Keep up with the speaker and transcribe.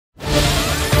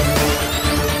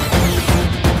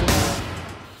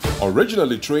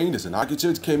Originally trained as an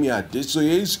architect, Kemi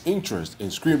Adesoye's interest in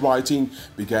screenwriting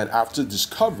began after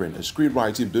discovering a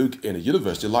screenwriting book in a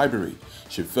university library.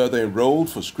 She further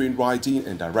enrolled for screenwriting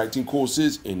and directing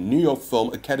courses in New York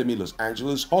Film Academy, Los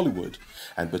Angeles, Hollywood,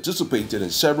 and participated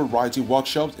in several writing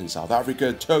workshops in South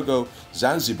Africa, Togo,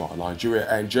 Zanzibar, Nigeria,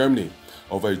 and Germany.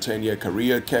 Over a 10-year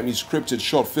career, Kemi scripted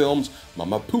short films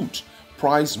Mama Put,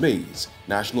 Prize Maze,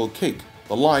 National Cake,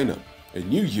 The Lineup, A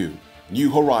New You, New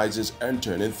Horizons, and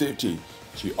Turning 30.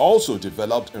 She also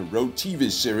developed and wrote TV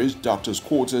series Doctor's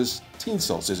Quarters, Teen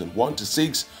Cell Season 1 to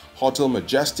 6, Hotel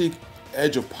Majestic,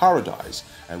 Edge of Paradise,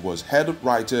 and was head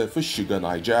writer for Sugar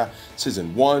Naija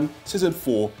Season 1, Season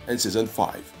 4, and Season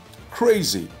 5.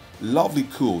 Crazy, Lovely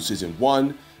Cool Season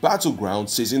 1, Battleground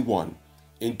Season 1.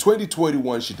 In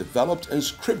 2021, she developed and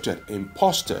scripted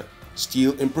Imposter,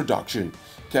 still in production.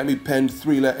 Kemi penned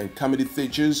thriller and comedy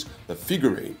features The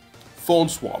Figurine, Phone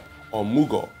Swap, on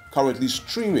Mugo, currently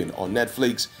streaming on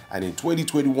Netflix, and in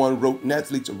 2021 wrote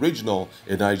Netflix original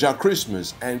A Naija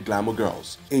Christmas and Glamour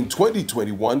Girls. In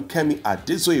 2021, Kemi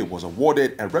Adesoye was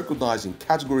awarded and recognized in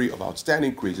category of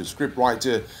Outstanding Creative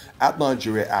Scriptwriter at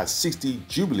Nigeria at 60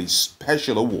 Jubilee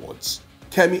Special Awards.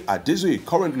 Kemi Adesoye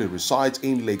currently resides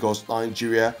in Lagos,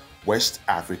 Nigeria, West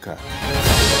Africa.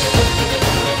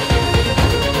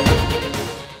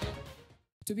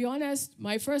 To be honest,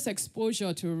 my first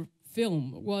exposure to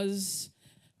film was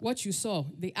what you saw,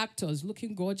 the actors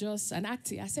looking gorgeous and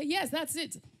acting. I said, yes, that's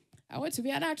it. I want to be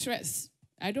an actress.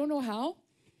 I don't know how.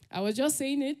 I was just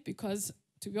saying it because,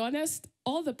 to be honest,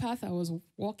 all the path I was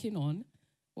walking on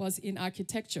was in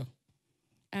architecture.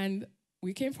 And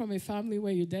we came from a family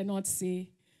where you dare not say,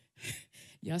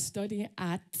 you're studying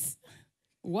art.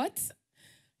 What?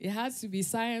 It has to be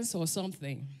science or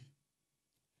something.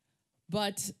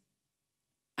 But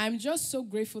I'm just so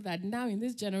grateful that now in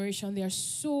this generation, there's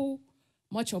so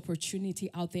much opportunity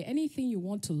out there. Anything you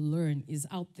want to learn is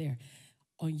out there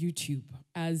on YouTube.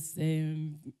 As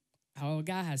our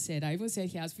guy has said, I even said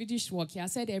he has finished work. He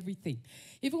has said everything.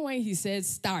 Even when he says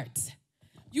start,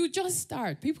 you just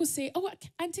start. People say, oh,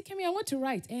 Auntie Kemi, I want to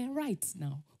write. Write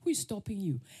now. Who is stopping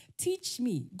you? Teach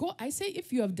me. Go. I say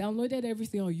if you have downloaded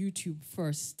everything on YouTube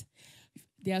first,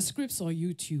 there are scripts on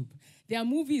YouTube. There are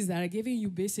movies that are giving you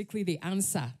basically the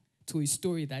answer to a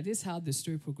story. That is how the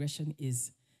story progression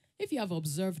is. If you have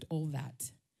observed all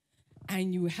that,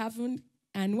 and you haven't,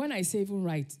 and when I say even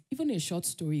write, even a short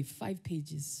story, 5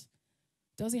 pages,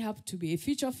 doesn't have to be. A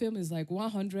feature film is like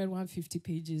 100, 150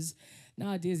 pages.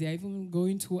 Nowadays, they're even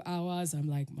going 2 hours. I'm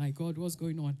like, my God, what's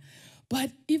going on?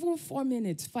 But even 4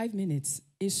 minutes, 5 minutes,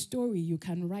 a story, you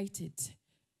can write it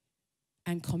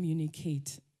and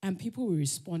communicate. And people will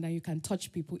respond, and you can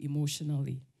touch people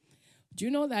emotionally. Do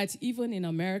you know that even in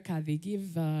America, they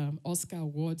give Oscar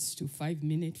awards to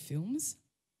 5-minute films?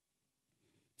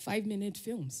 5-minute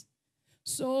films.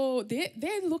 So they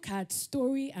look at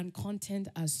story and content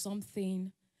as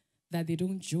something that they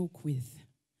don't joke with.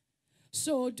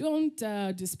 So don't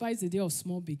despise the day of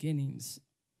small beginnings.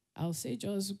 I'll say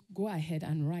just go ahead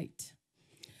and write.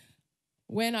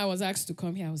 When I was asked to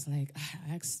come here, I was like,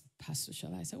 I asked Pastor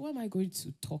Shola, I said, what am I going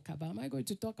to talk about? Am I going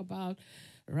to talk about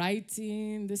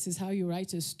writing? This is how you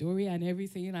write a story and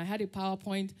everything. And I had a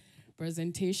PowerPoint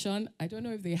presentation. I don't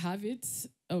know if they have it.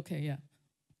 Okay, yeah.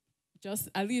 Just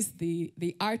at least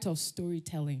the art of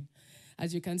storytelling.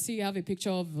 As you can see, you have a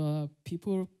picture of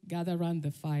people gathered around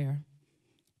the fire.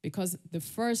 Because the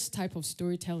first type of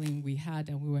storytelling we had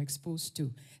and we were exposed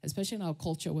to, especially in our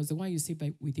culture, was the one you see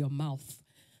with your mouth.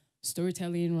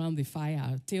 Storytelling around the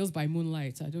fire, Tales by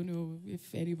Moonlight. I don't know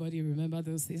if anybody remember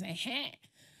those things.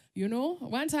 You know,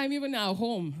 one time even at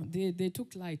home, they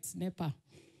took light, NEPA.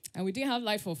 And we didn't have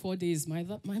light for 4 days. My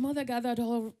mother gathered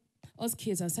all us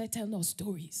kids and started telling us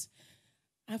stories.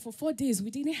 And for 4 days, we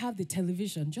didn't have the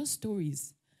television, just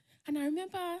stories. And I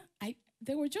remember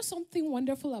there was just something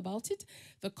wonderful about it.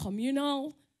 The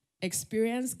communal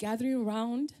experience, gathering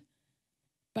around.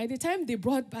 By the time they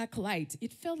brought back light,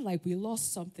 it felt like we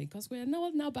lost something because we're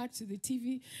now back to the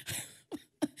TV.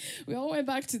 We all went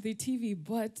back to the TV,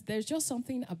 but there's just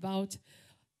something about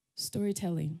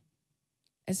storytelling,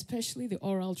 especially the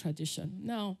oral tradition.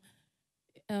 Now,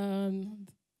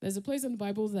 there's a place in the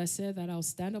Bible that said that I'll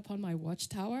stand upon my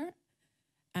watchtower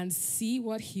and see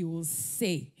what he will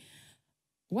say.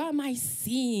 Why am I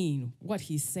seeing what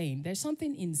he's saying? There's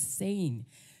something in saying.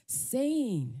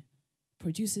 Saying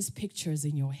produces pictures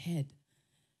in your head.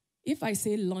 If I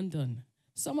say London,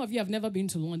 some of you have never been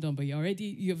to London, but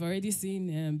you've already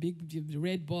seen Big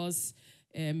Red Bus,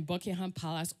 Buckingham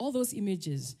Palace, all those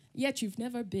images, yet you've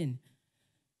never been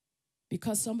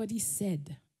because somebody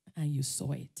said and you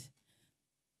saw it.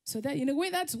 So that, in a way,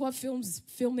 that's what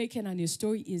filmmaking and a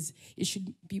story is. It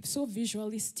should be so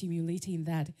visually stimulating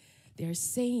that they're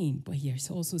saying, but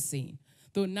he's also saying.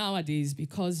 Though nowadays,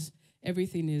 because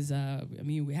everything is,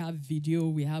 we have video,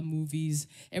 we have movies,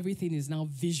 everything is now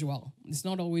visual. It's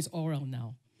not always oral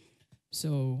now.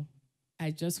 So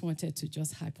I just wanted to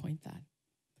just high point that.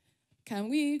 Can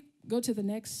we go to the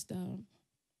next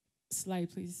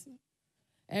slide, please?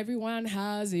 Everyone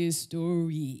has a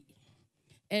story.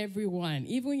 Everyone,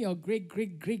 even your great.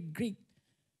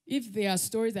 If there are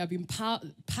stories that have been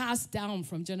passed down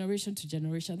from generation to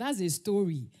generation, that's a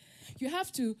story. You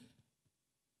have to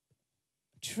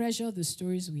treasure the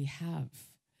stories we have,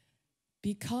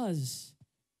 because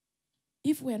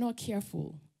if we're not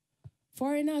careful,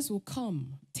 foreigners will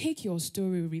come, take your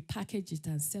story, repackage it,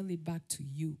 and sell it back to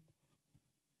you.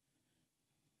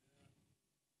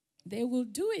 They will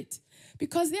do it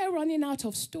because they're running out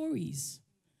of stories.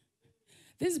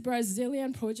 This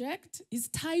Brazilian project is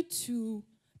tied to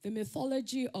the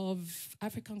mythology of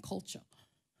African culture,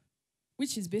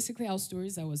 which is basically our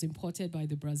stories that was imported by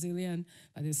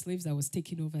by the slaves that was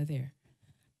taken over there.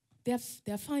 They're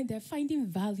finding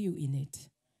value in it.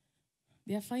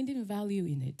 They're finding value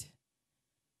in it.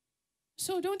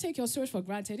 So don't take your stories for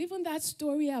granted. Even that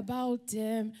story about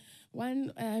there's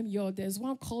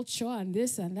one culture and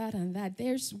this and that.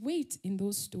 There's weight in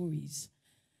those stories.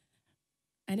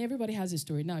 And everybody has a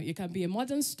story. Now, it can be a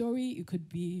modern story. It could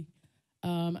be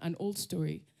an old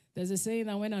story. There's a saying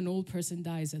that when an old person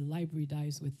dies, a library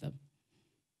dies with them.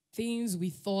 Things we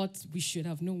thought we should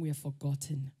have known, we have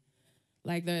forgotten.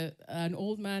 Like an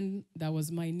old man that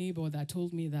was my neighbor that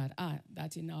told me that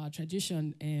in our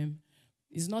tradition,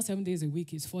 it's not 7 days a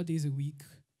week, it's 4 days a week.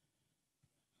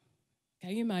 Can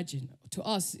you imagine? To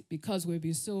us, because we've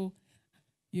been so,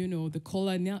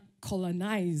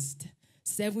 colonized,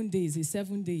 7 days is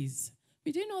 7 days.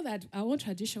 We didn't know that our own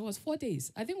tradition was 4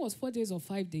 days. I think it was 4 days or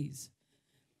 5 days.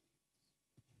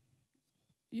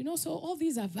 So all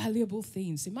these are valuable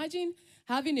things. Imagine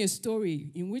having a story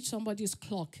in which somebody's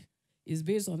clock is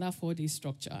based on that 4-day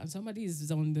structure, and somebody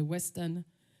is on the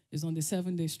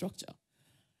 7-day structure.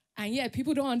 And yet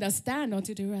people don't understand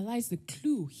until they realize the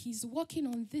clue. He's working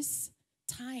on this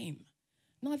time,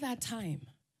 not that time.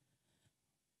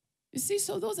 You see,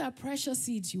 so those are precious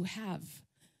seeds you have.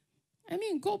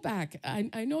 Go back.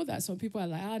 I know that some people are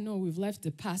like, no, we've left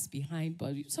the past behind.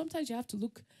 But sometimes you have to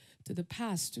look to the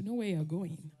past to know where you're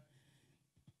going.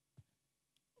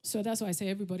 So that's why I say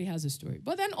everybody has a story.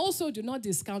 But then also do not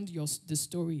discount the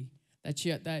story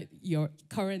that you're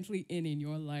currently in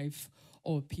your life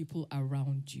or people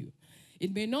around you.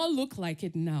 It may not look like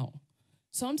it now.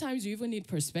 Sometimes you even need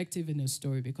perspective in a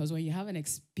story, because when you have an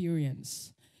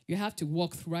experience, you have to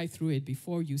walk right through it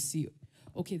before you see,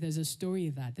 okay, there's a story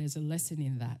in that, there's a lesson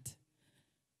in that.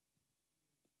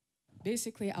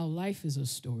 Basically, our life is a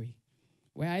story.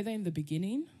 We're either in the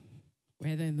beginning, we're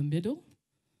either in the middle,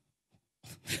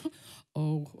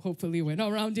 or hopefully we're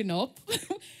not rounding up.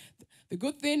 The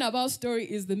good thing about story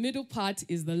is the middle part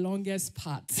is the longest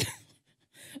part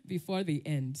before the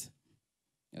end.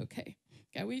 Okay.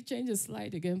 Can we change the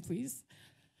slide again, please?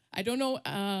 I don't know.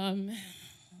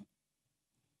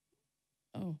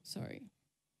 Sorry.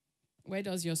 Where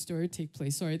does your story take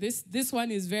place? Sorry, this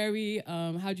one is very,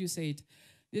 how do you say it?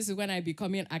 This is when I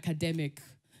become an academic.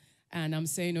 And I'm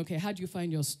saying, okay, how do you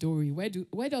find your story?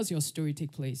 Where does your story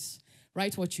take place?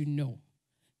 Write what you know.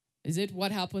 Is it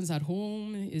what happens at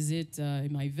home? Is it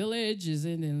in my village? Is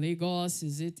it in Lagos?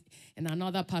 Is it in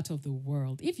another part of the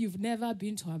world? If you've never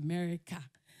been to America,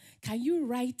 can you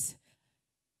write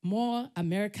more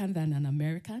American than an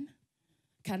American?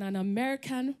 Can an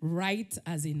American write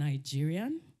as a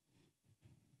Nigerian?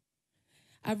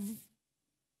 I've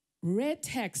read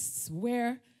texts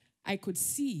where I could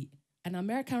see an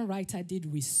American writer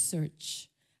did research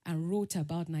and wrote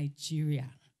about Nigeria,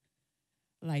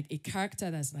 like a character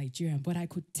that's Nigerian, but I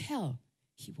could tell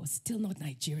he was still not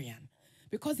Nigerian,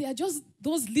 because they are just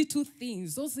those little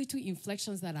things, those little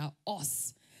inflections that are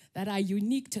us, that are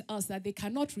unique to us, that they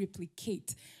cannot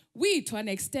replicate. We, to an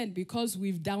extent, because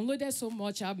we've downloaded so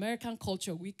much American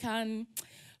culture, we can,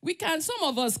 some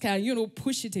of us can,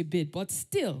 push it a bit, but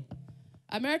still,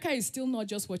 America is still not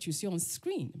just what you see on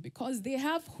screen, because they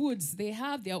have hoods, they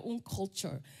have their own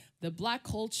culture. The black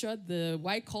culture, the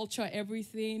white culture,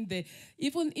 everything.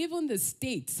 Even the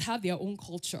states have their own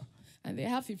culture. And they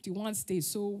have 51 states.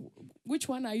 So which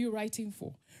one are you writing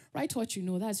for? Write what you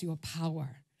know, that's your power.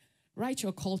 Write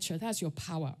your culture, that's your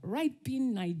power. Write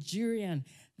being Nigerian,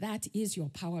 that is your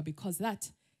power, because that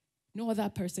no other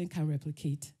person can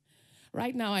replicate.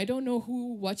 Right now, I don't know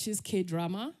who watches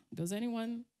K-drama. Does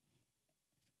anyone?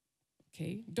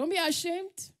 Okay, don't be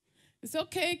ashamed. It's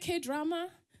okay, K-drama.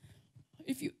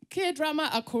 If you K-drama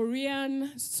are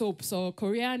Korean soaps or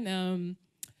Korean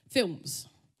films.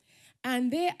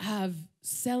 And they have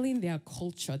selling their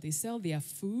culture. They sell their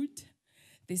food.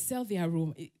 They sell their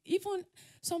room. Even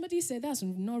somebody said that's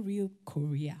not real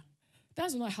Korea.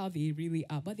 That's not how they really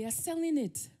are. But they are selling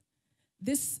it.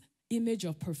 This image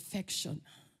of perfection.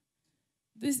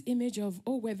 This image of,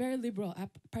 oh, we're very liberal.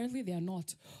 Apparently they are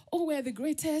not. Oh, we're the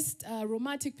greatest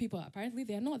romantic people. Apparently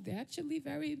they are not. They're actually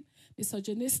very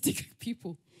misogynistic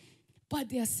people. But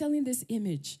they are selling this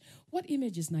image. What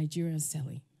image is Nigeria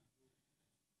selling?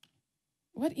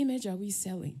 What image are we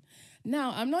selling?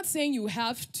 Now, I'm not saying you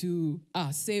have to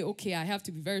say, okay, I have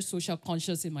to be very social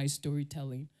conscious in my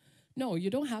storytelling. No, you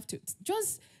don't have to.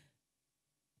 Just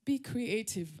be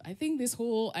creative. I think this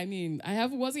whole,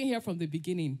 wasn't here from the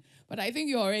beginning, but I think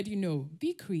you already know.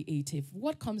 Be creative.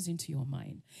 What comes into your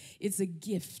mind? It's a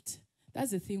gift.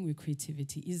 That's the thing with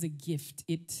creativity. It's a gift.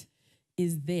 It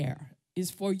is there.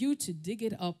 It's for you to dig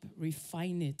it up,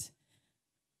 refine it,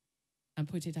 and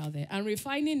put it out there. And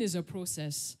refining is a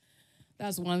process.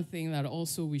 That's one thing that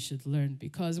also we should learn,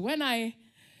 because when I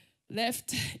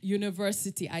left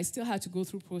university, I still had to go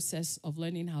through process of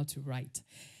learning how to write.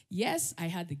 Yes, I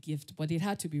had the gift, but it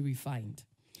had to be refined.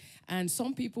 And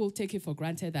some people take it for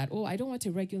granted that, oh, I don't want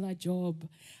a regular job.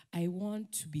 I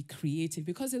want to be creative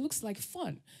because it looks like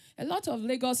fun. A lot of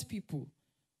Lagos people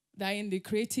that are in the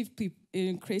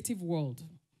creative world,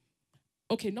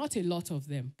 okay, not a lot of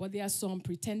them, but there are some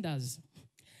pretenders.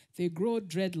 They grow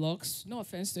dreadlocks. No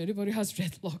offense to anybody who has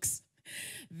dreadlocks.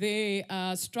 They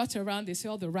strut around. They say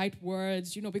all the right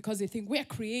words, because they think we're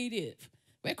creative.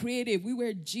 We're creative. We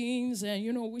wear jeans and,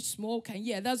 we smoke. And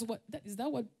yeah, is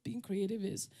that what being creative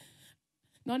is?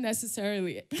 Not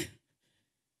necessarily.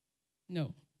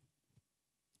 No.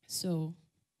 So,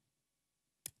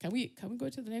 can we go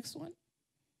to the next one?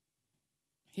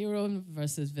 Hero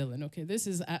versus villain. Okay, this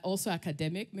is also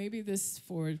academic. Maybe this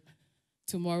for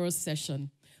tomorrow's session.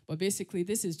 But basically,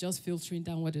 this is just filtering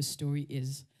down what a story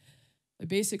is. A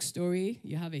basic story,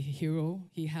 you have a hero.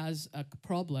 He has a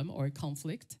problem or a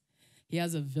conflict. He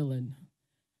has a villain.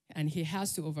 And he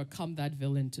has to overcome that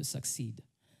villain to succeed.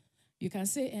 You can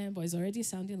say, but it's already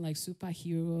sounding like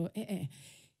superhero.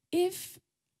 If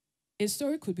a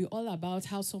story could be all about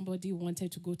how somebody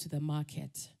wanted to go to the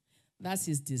market, that's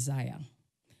his desire.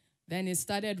 Then it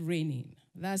started raining.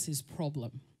 That's his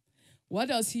problem. What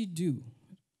does he do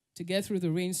to get through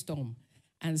the rainstorm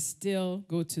and still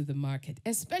go to the market?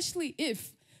 Especially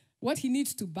if what he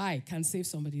needs to buy can save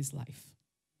somebody's life.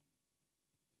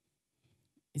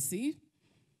 You see?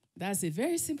 That's a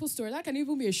very simple story. That can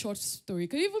even be a short story. It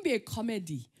could even be a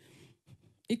comedy.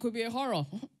 It could be a horror.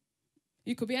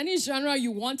 It could be any genre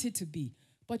you want it to be.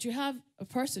 But you have a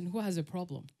person who has a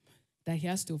problem that he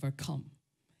has to overcome.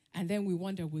 And then we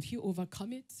wonder, will he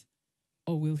overcome it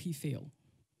or will he fail?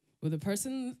 Will the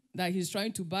person that he's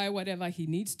trying to buy whatever he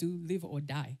needs to live or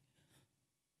die?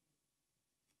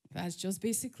 That's just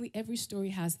basically every story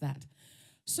has that.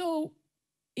 So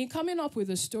in coming up with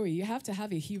a story, you have to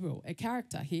have a hero, a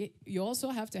character. You also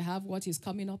have to have what he's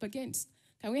coming up against.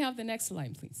 Can we have the next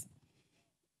line, please?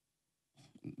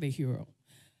 The hero.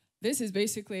 This is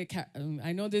basically,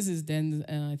 I know this is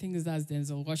I think that's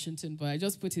Denzel Washington, but I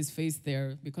just put his face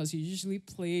there because he usually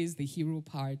plays the hero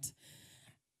part.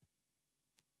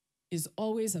 It's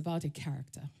always about a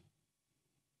character.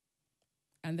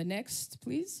 And the next,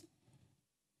 please.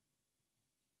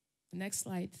 The next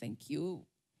slide, thank you.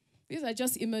 These are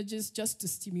just images just to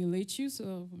stimulate you,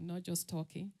 so I'm not just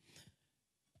talking.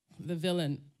 The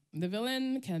villain. The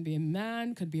villain can be a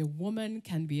man, could be a woman,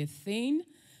 can be a thing.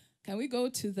 Can we go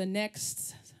to the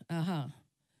next?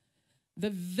 The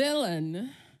villain,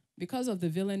 because of the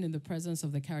villain in the presence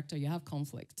of the character, you have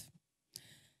conflict.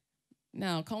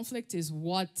 Now, conflict is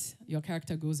what your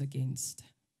character goes against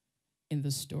in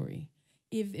the story.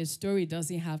 If a story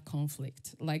doesn't have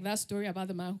conflict, like that story about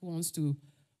the man who wants to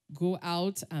go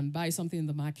out and buy something in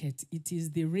the market, it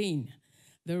is the rain.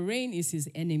 The rain is his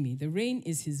enemy. The rain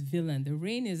is his villain. The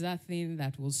rain is that thing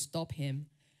that will stop him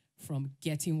from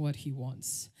getting what he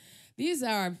wants. These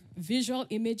are visual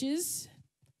images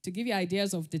to give you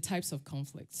ideas of the types of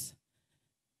conflicts.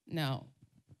 Now,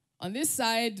 on this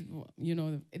side,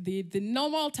 the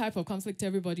normal type of conflict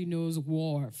everybody knows,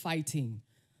 war, fighting.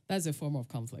 That's a form of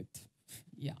conflict.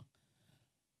 Yeah.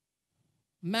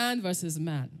 Man versus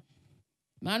man.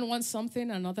 Man wants something,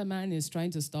 another man is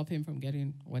trying to stop him from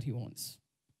getting what he wants.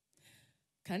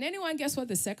 Can anyone guess what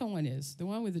the second one is? The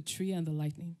one with the tree and the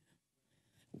lightning?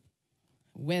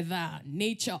 weather,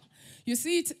 nature. You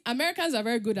see, Americans are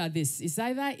very good at this. It's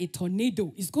either a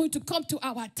tornado is going to come to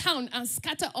our town and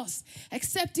scatter us,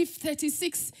 except if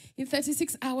in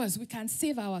 36 hours we can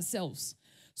save ourselves.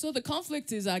 So the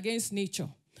conflict is against nature.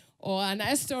 Or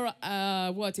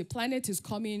a planet is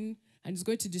coming and it's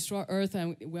going to destroy Earth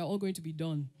and we're all going to be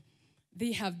done.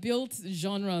 They have built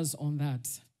genres on that.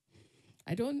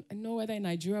 I don't know whether in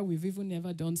Nigeria we've even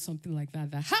never done something like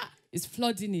that. It's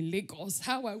flooding in Lagos.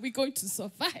 How are we going to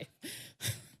survive?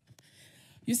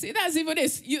 You see, that's even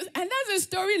this. And that's a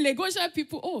story Lagosian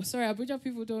people, Abuja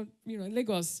people don't,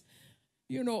 Lagos,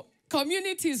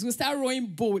 communities will start rowing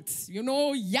boats,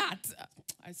 yacht.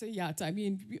 I say yacht, I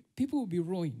mean, people will be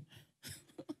rowing.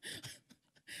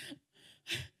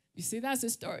 You see, that's the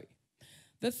story.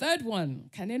 The third one,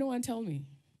 can anyone tell me?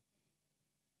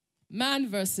 Man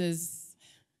versus...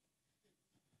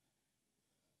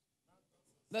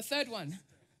 The third one.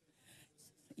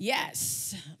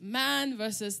 Yes, man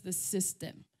versus the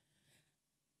system.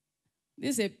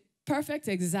 This is a perfect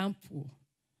example.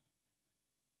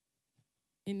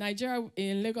 In Nigeria,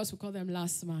 in Lagos, we call them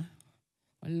LASMA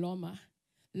or LOMA.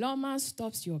 LOMA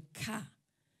stops your car.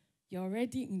 You're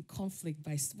already in conflict.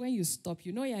 When you stop,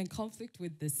 you're in conflict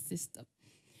with the system.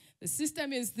 The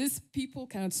system is these people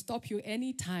can stop you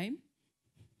anytime,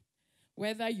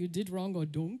 whether you did wrong or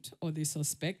don't, or they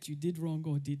suspect you did wrong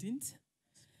or didn't.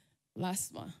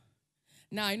 Last one.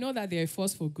 Now, I know that they're a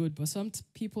force for good, but some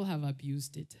people have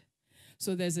abused it.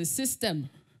 So there's a system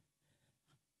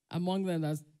among them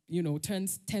that,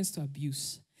 tends to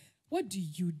abuse. What do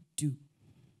you do?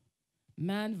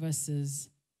 Man versus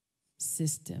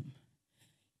system.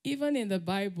 Even in the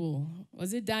Bible,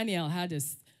 was it Daniel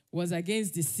was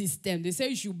against the system? They say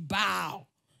you should bow.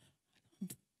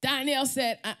 Daniel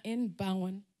said, I ain't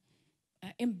bowing.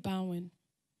 I ain't bowing.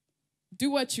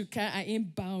 Do what you can, I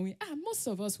ain't bowing. Most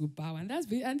of us will bow, and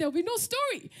there'll be no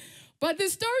story. But the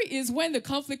story is when the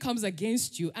conflict comes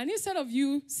against you, and instead of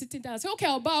you sitting down and say, okay,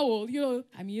 I'll bow,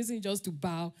 I'm using it just to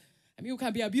bow. I mean, you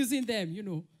can be abusing them,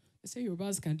 They say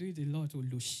Yorubas can do it a lot.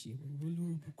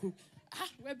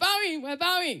 We're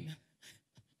bowing.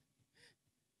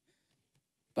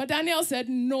 But Daniel said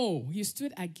no. He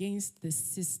stood against the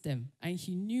system, and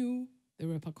he knew the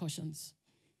repercussions.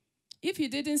 If you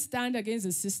didn't stand against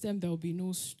the system, there will be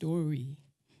no story.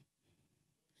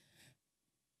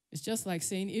 It's just like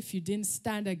saying if you didn't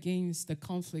stand against the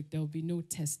conflict, there will be no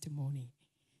testimony.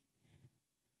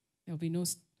 There will be no...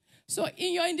 So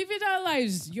in your individual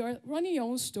lives, you're running your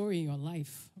own story in your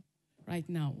life right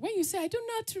now. When you say, I don't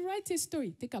know how to write a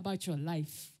story, think about your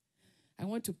life. I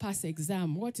want to pass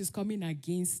exam. What is coming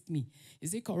against me?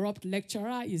 Is it corrupt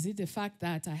lecturer? Is it the fact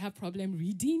that I have problem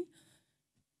reading?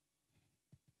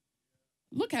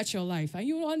 Look at your life, and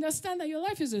you will understand that your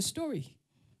life is a story.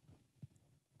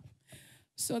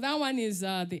 So that one is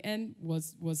the end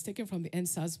was taken from the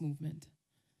NSAS movement.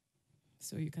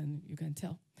 So you can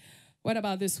tell. What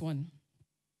about this one?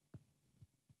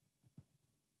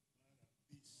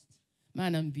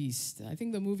 Man and Beast. I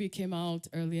think the movie came out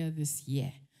earlier this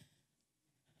year.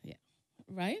 Yeah,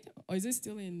 right? Or is it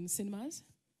still in cinemas?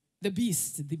 The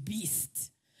Beast.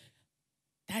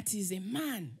 That is a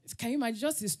man. Can you imagine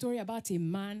just a story about a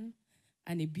man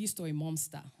and a beast or a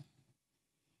monster?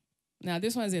 Now,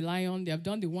 this one is a lion. They have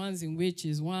done the ones in which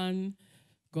is one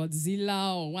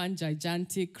Godzilla or one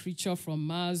gigantic creature from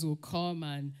Mars will come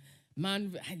and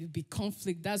man, and it'll be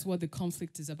conflict. That's what the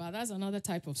conflict is about. That's another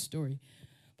type of story.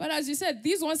 But as you said,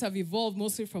 these ones have evolved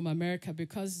mostly from America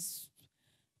because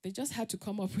they just had to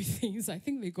come up with things. I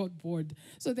think they got bored.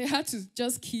 So they had to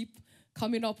just keep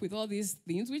coming up with all these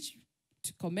things, which,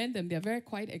 to commend them, they're very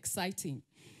quite exciting.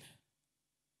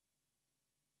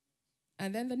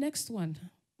 And then the next one.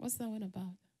 What's that one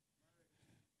about?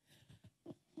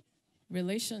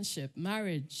 Relationship,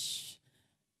 marriage,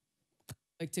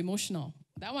 like emotional.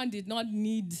 That one did not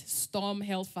need storm,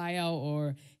 hellfire,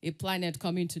 or a planet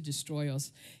coming to destroy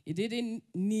us. It didn't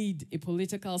need a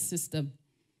political system.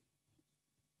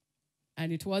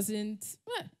 And it wasn't,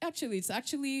 well, actually, it's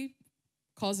actually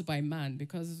caused by man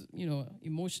because,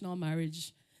 emotional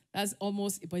marriage, that's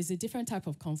almost, but it's a different type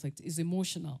of conflict. It's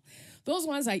emotional. Those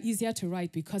ones are easier to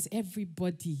write because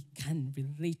everybody can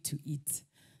relate to it.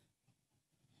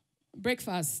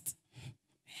 Breakfast.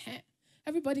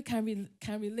 Everybody can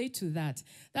relate to that.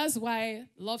 That's why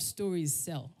love stories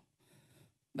sell.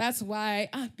 That's why,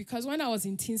 because when I was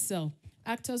in Teen Cell,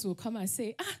 actors will come and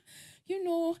say,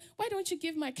 why don't you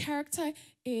give my character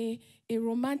a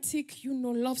romantic,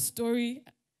 love story?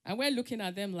 And we're looking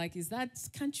at them like,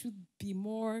 can't you be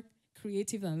more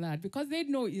creative than that? Because they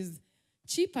know it's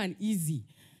cheap and easy.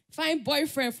 find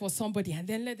boyfriend for somebody and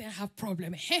then let them have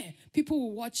problem. Hey, people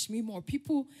will watch me more.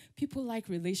 People like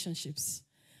relationships.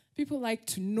 People like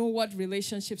to know what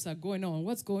relationships are going on,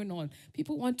 what's going on.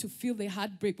 People want to feel the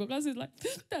heartbreak because it's like,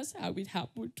 that's how it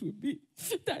happened to me.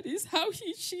 That is how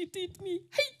she did me.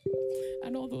 Hey!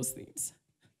 And all those things.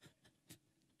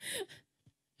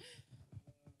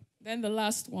 Then the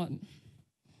last one.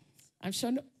 I'm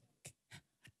sure.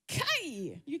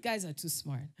 Kai! You guys are too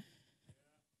smart.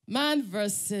 Man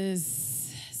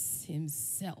versus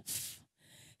himself.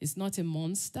 It's not a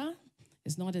monster.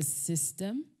 It's not a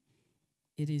system.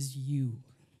 It is you.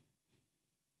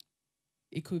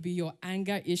 It could be your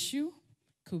anger issue.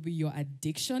 It could be your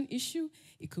addiction issue.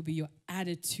 It could be your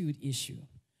attitude issue.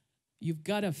 You've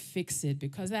got to fix it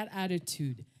because that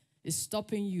attitude is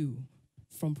stopping you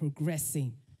from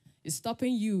progressing. It's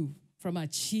stopping you from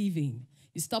achieving.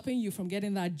 It's stopping you from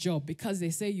getting that job because they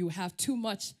say you have too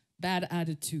much bad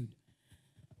attitude.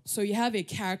 So you have a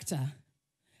character.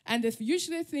 And the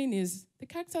usual thing is the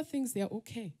character thinks they're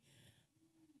okay.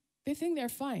 They think they're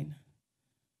fine.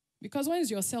 Because when it's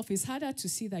yourself, it's harder to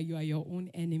see that you are your own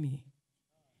enemy.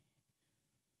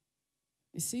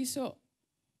 You see, so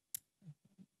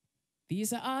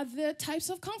these are the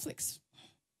types of conflicts.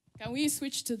 Can we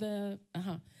switch to the...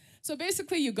 So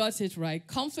basically, you got it right.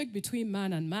 Conflict between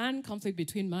man and man, conflict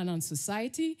between man and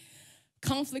society,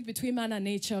 conflict between man and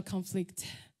nature, conflict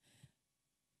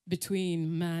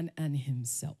between man and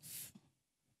himself.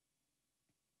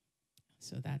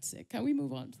 So that's it. Can we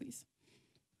move on, please?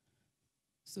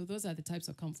 So those are the types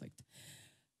of conflict.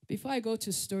 Before I go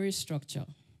to story structure,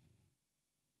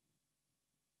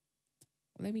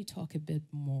 let me talk a bit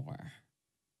more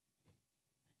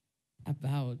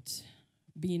about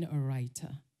being a writer.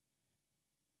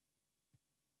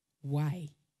 Why?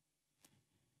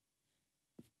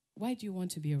 Why do you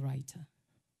want to be a writer?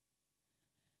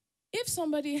 If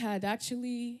somebody had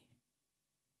actually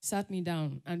sat me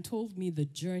down and told me the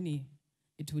journey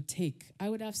it would take, I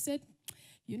would have said,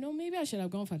 you know, maybe I should have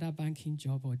gone for that banking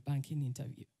job or banking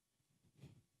interview.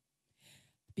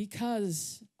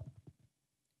 Because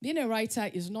being a writer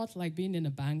is not like being in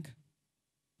a bank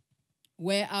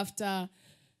where after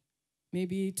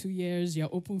maybe 2 years you're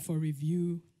open for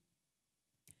review.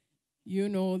 You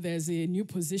know, there's a new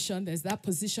position, there's that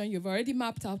position you've already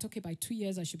mapped out. Okay, by 2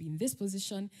 years I should be in this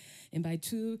position, and by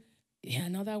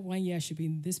another 1 year I should be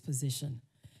in this position.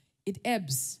 It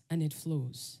ebbs and it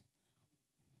flows.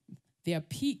 There are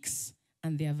peaks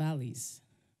and there are valleys.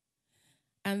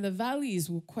 And the valleys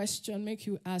will make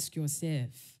you ask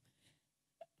yourself,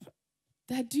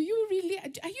 that do you really,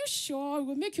 are you sure? It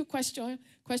will make you question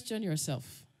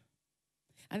yourself.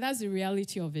 And that's the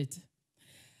reality of it.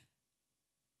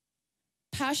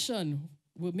 Passion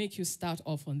will make you start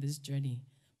off on this journey,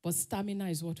 but stamina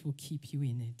is what will keep you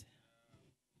in it.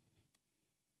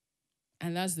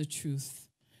 And that's the truth.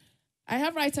 I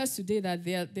have writers today that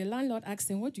their landlord asks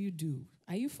them, what do you do?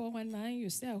 Are you 419? You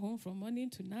stay at home from morning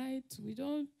to night? We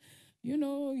don't,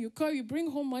 you bring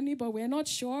home money, but we're not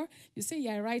sure. You say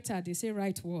you're a writer. They say,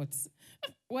 write what?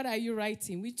 What are you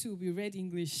writing? We too, we read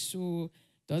English. So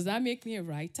does that make me a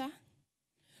writer?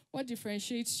 What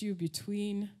differentiates you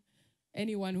between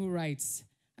anyone who writes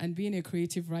and being a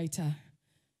creative writer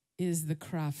is the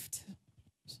craft.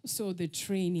 So the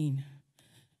training.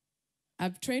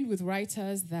 I've trained with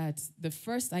writers that the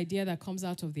first idea that comes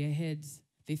out of their heads,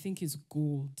 they think is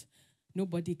gold.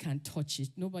 Nobody can touch it.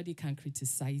 Nobody can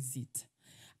criticize it.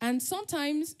 And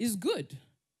sometimes it's good.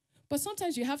 But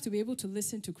sometimes you have to be able to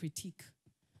listen to critique.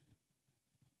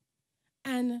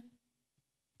 And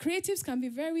creatives can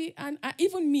be and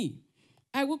even me,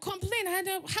 I will complain. How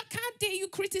can't you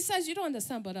criticize? You don't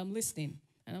understand, but I'm listening.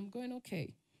 And I'm going,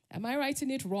 okay, am I writing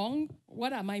it wrong?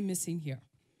 What am I missing here?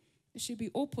 You should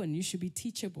be open. You should be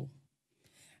teachable.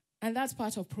 And that's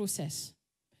part of process.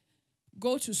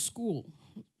 Go to school.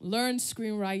 Learn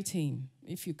screenwriting.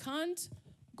 If you can't,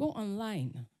 go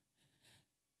online.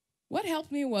 What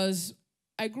helped me was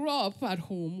I grew up at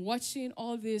home watching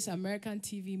all these American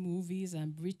TV movies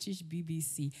and British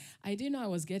BBC. I didn't know I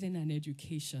was getting an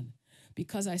education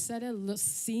because I started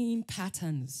seeing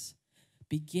patterns,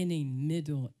 beginning,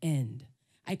 middle, end.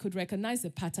 I could recognize the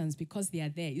patterns because they are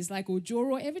there. It's like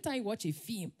Ojoro. Every time you watch a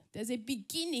film, there's a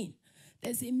beginning,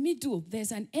 there's a middle,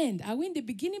 there's an end. Are we in the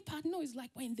beginning part? No, it's like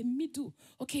we're in the middle.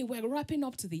 Okay, we're wrapping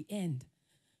up to the end.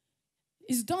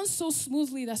 It's done so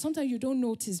smoothly that sometimes you don't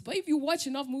notice. But if you watch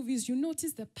enough movies, you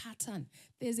notice the pattern.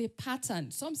 There's a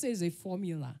pattern. Some say it's a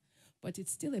formula, but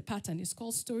it's still a pattern. It's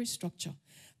called story structure.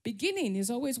 Beginning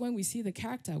is always when we see the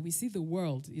character, we see the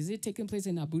world. Is it taking place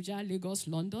in Abuja, Lagos,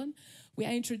 London? We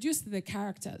are introduced to the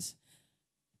characters.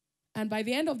 And by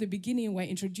the end of the beginning, we're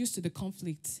introduced to the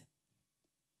conflict.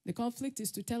 The conflict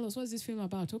is to tell us, what's this film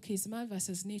about? Okay, it's man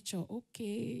versus nature.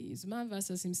 Okay, it's man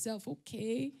versus himself.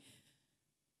 Okay.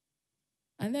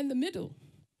 And then the middle.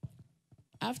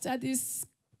 After this,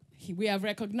 we have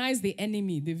recognized the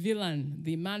enemy, the villain,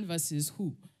 the man versus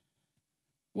who.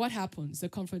 What happens? The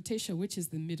confrontation, which is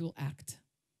the middle act.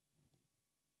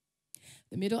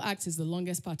 The middle act is the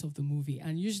longest part of the movie,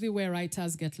 and usually where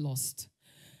writers get lost.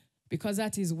 Because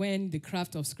that is when the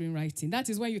craft of screenwriting, that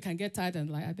is when you can get tired and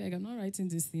like, I beg, I'm not writing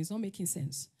this thing, it's not making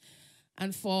sense.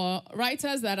 And for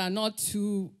writers that are not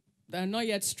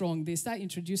yet strong, they start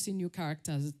introducing new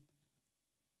characters.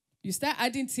 You start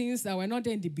adding things that were not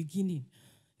there in the beginning.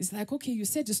 It's like, okay, you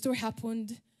said the story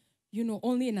happened,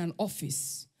 only in an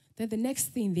office. Then the next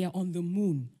thing, they're on the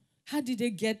moon. How did they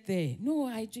get there? No,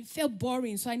 it felt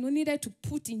boring, so I needed to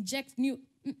inject new.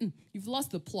 You've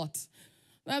lost the plot.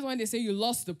 That's when they say you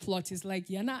lost the plot. It's like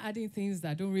you're not adding things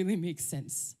that don't really make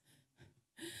sense.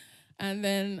 And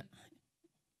then,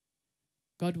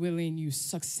 God willing, you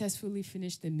successfully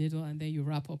finish the middle and then you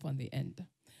wrap up on the end.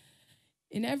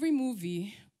 In every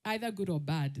movie, either good or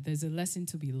bad, there's a lesson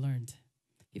to be learned.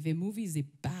 If a movie is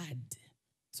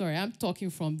I'm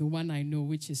talking from the one I know,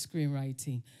 which is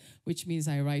screenwriting, which means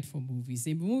I write for movies.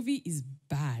 A movie is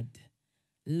bad.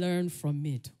 Learn from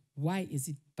it. Why is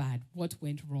it bad? What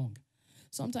went wrong?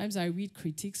 Sometimes I read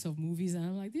critiques of movies and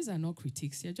I'm like, these are not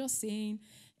critiques. You're just saying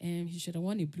he should have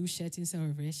worn a blue shirt instead of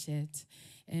a red shirt.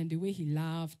 And the way he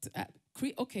laughed.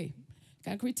 Okay,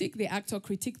 can critique the actor,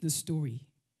 critique the story.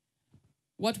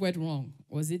 What went wrong?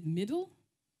 Was it middle?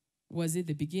 Was it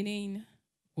the beginning?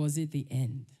 Was it the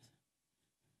end?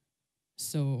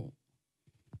 So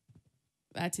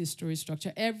that is story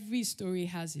structure. Every story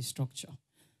has a structure.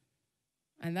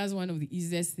 And that's one of the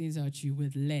easiest things that you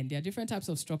would learn. There are different types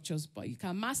of structures, but you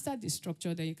can master the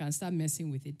structure, then you can start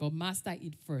messing with it. But master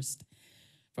it first.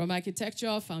 From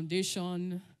architecture,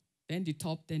 foundation, then the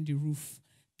top, then the roof.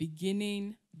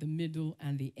 Beginning, the middle,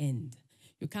 and the end.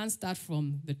 You can't start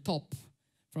from the top,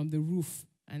 from the roof,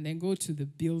 and then go to the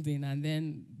building, and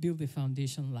then build the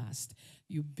foundation last.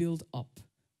 You build up.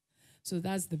 So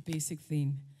that's the basic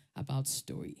thing about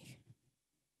story.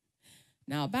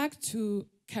 Now back to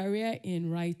career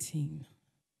in writing.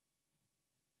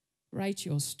 Write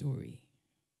your story.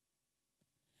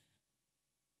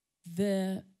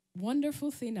 The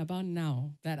wonderful thing about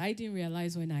now that I didn't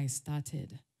realize when I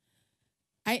started,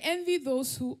 I envy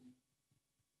those who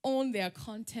own their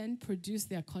content, produce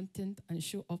their content, and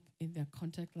show up in their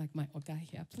content like my Oga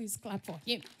here. Please clap for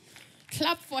him.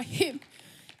 Clap for him.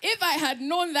 If I had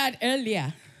known that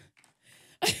earlier,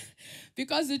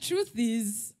 because the truth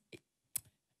is,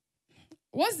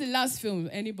 what's the last film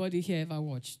anybody here ever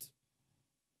watched?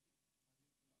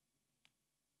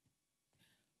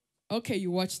 Okay, you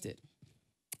watched it.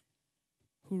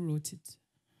 Who wrote it?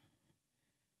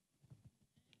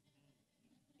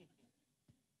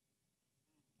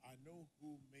 I know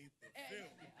who made the film.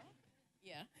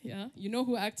 Yeah. You know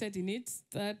who acted in it?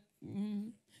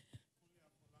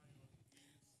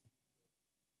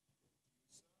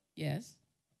 Yes.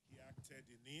 He acted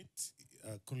in it.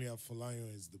 Kunle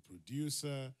Afolayan is the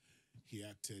producer. He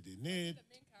acted in it.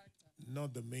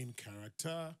 Not the main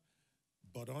character.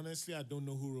 But honestly, I don't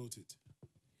know who wrote it.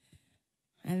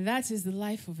 And that is the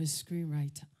life of a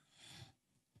screenwriter.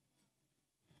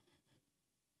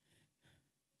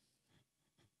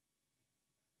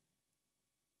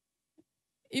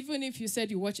 Even if you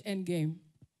said you watch Endgame.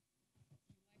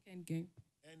 Endgame.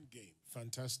 Endgame.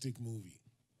 Fantastic movie.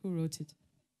 Who wrote it?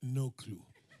 No clue.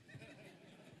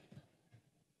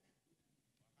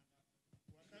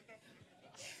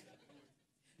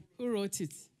 Who wrote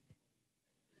it?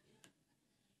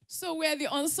 So we're the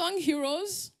unsung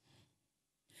heroes.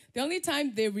 The only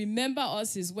time they remember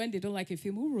us is when they don't like a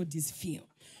film. Who wrote this film?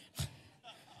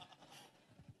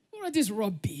 Who wrote this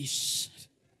rubbish?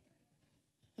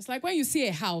 It's like when you see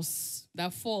a house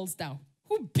that falls down.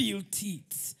 Who built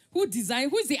it? Who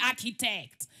designed? Who is the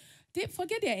architect? They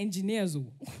forget their engineers.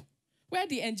 Where are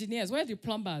the engineers? Where are the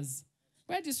plumbers?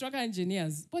 Where are the structural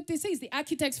engineers? But they say it's the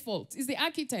architect's fault. It's the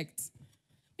architect.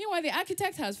 Meanwhile, the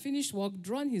architect has finished work,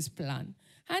 drawn his plan,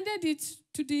 handed it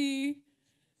to the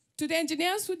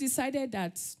engineers who decided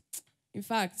that, in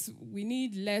fact, we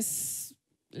need less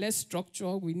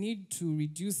structure. We need to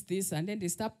reduce this. And then they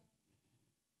start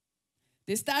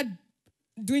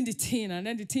doing the thing, and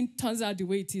then the thing turns out the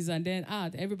way it is, and then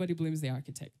everybody blames the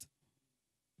architect.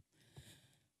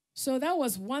 So that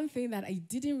was one thing that it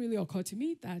didn't really occur to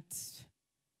me, that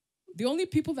the only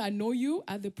people that know you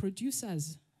are the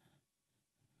producers.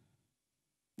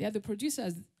 They are the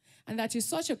producers. And that is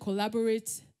such a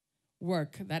collaborative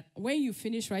work that when you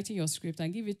finish writing your script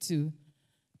and give it to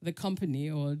the company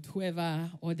or whoever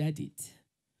ordered it,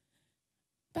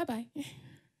 bye-bye.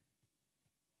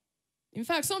 In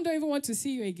fact, some don't even want to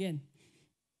see you again.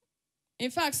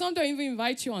 In fact, some don't even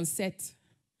invite you on set.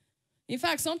 In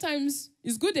fact, sometimes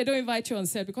it's good they don't invite you on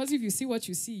set because if you see what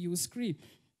you see, you will scream.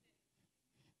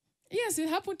 Yes, it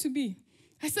happened to me.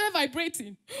 I started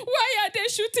vibrating. Why are they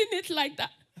shooting it like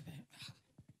that?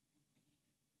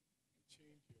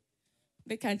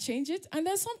 They can change it. And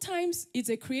then sometimes it's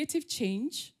a creative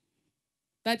change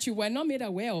that you were not made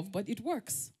aware of, but it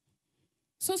works.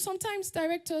 So sometimes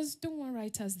directors don't want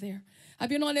writers there. I've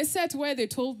been on a set where they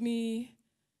told me,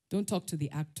 don't talk to the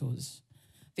actors.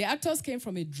 The actors came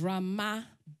from a drama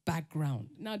background.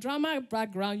 Now, drama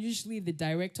background, usually the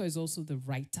director is also the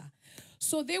writer.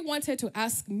 So they wanted to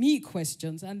ask me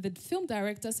questions, and the film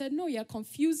director said, no, you're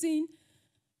confusing.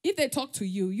 If they talk to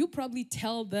you, you probably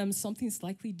tell them something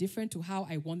slightly different to how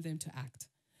I want them to act.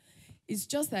 It's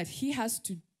just that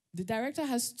the director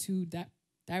has to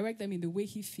direct them in the way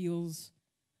he feels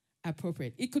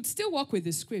appropriate. It could still work with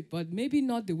the script, but maybe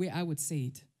not the way I would say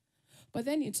it. But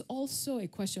then it's also a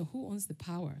question, who owns the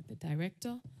power, the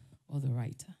director or the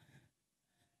writer?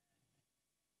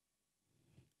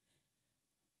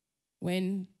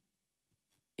 When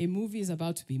a movie is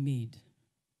about to be made,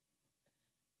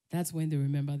 that's when they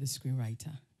remember the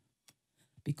screenwriter.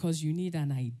 Because you need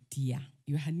an idea.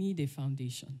 You need a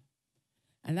foundation.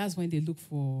 And that's when they look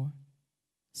for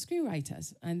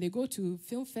screenwriters. And they go to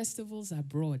film festivals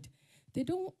abroad.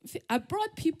 Abroad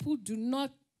people do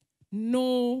not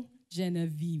know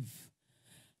Genevieve.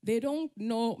 They don't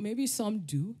know, maybe some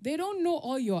do. They don't know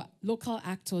all your local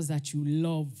actors that you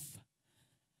love.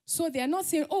 So they're not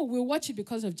saying, oh, we'll watch it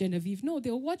because of Genevieve. No,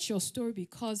 they'll watch your film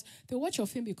because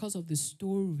of the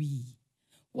story.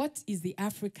 What is the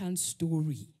African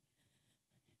story?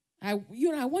 I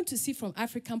want to see from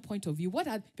African point of view.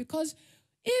 Because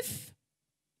if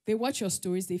they watch your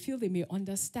stories, they feel they may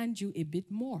understand you a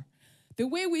bit more. The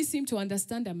way we seem to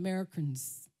understand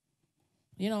Americans,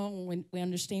 when we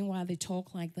understand why they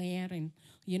talk like that, and,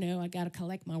 I got to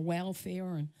collect my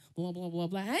welfare and blah, blah, blah,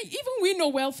 blah. Even we know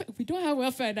welfare. We don't have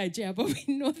welfare in Nigeria, but we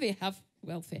know they have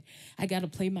welfare. I got to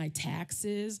pay my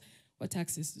taxes. What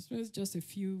taxes? This was just a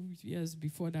few years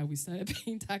before that we started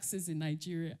paying taxes in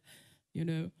Nigeria.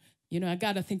 I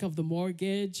got to think of the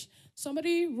mortgage.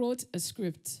 Somebody wrote a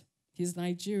script. He's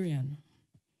Nigerian.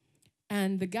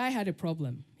 And the guy had a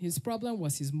problem. His problem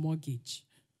was his mortgage.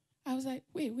 I was like,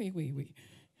 wait.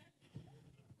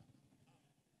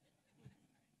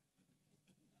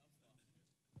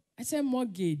 I said,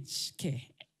 mortgage, okay.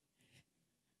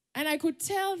 And I could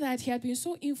tell that he had been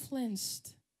so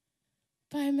influenced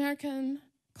by American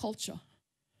culture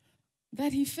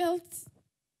that he felt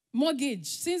mortgage.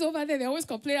 Since over there, they always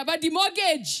complain about the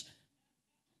mortgage.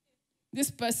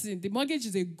 This person, the mortgage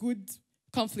is a good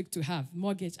conflict to have,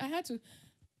 mortgage. I had to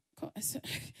call, I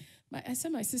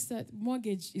said, my sister,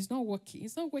 mortgage is not working.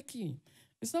 It's not working.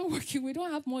 It's not working. We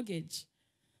don't have mortgage.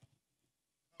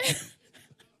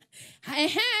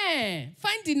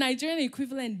 Find the Nigerian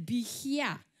equivalent, be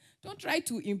here. Don't try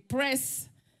to impress,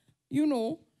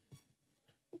 And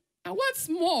what's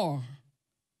more,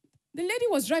 the lady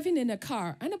was driving in a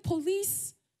car and a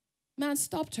policeman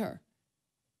stopped her.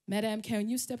 Madam, can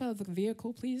you step out of the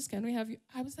vehicle, please? Can we have you?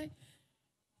 I was like,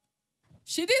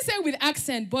 she didn't say with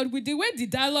accent, but with the way the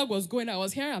dialogue was going, I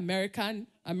was hearing American.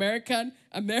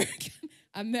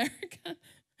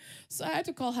 So I had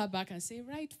to call her back and say,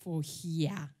 right for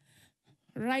here.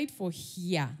 Right for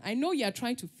here. I know you're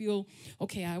trying to feel,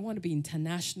 okay, I want to be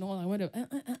international. I want to,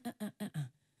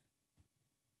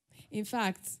 In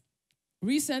fact,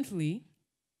 recently,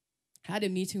 I had a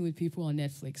meeting with people on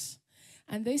Netflix.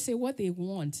 And they say what they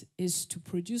want is to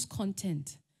produce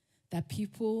content that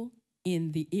people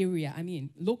in the area,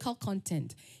 local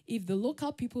content. If the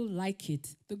local people like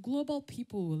it, the global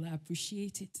people will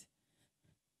appreciate it.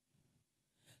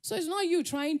 So it's not you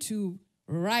trying to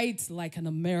write like an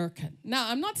American. Now,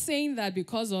 I'm not saying that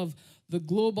because of the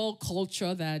global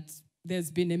culture that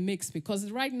there's been a mix, because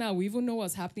right now we even know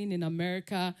what's happening in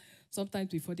America, sometimes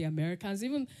before the Americans.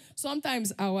 Even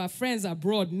sometimes our friends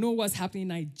abroad know what's happening in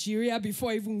Nigeria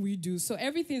before even we do. So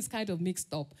everything's kind of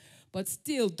mixed up. But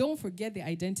still, don't forget the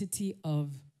identity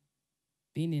of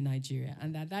being in Nigeria,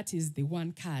 and that is the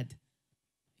one card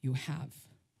you have.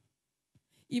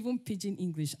 Even Pidgin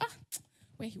English.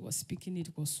 When he was speaking, it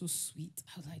was so sweet.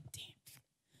 I was like,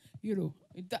 damn.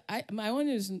 My own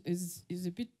is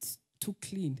a bit too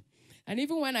clean. And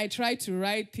even when I try to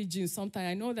write Pidgin,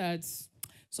 sometimes I know that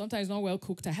sometimes not well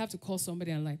cooked. I have to call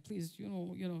somebody and please,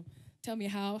 Tell me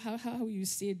how you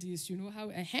say this,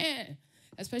 how,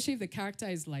 especially if the character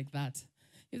is like that.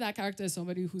 If that character is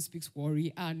somebody who speaks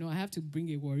worry, no, I have to bring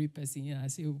a worry person in. I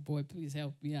say, oh boy, please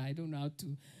help me. I don't know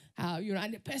how,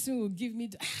 and the person will give me,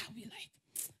 I'll be like,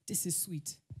 this is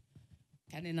sweet.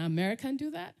 Can an American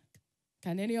do that?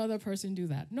 Can any other person do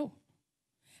that? No.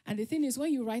 And the thing is,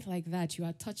 when you write like that, you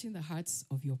are touching the hearts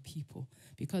of your people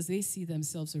because they see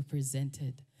themselves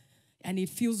represented. And it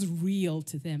feels real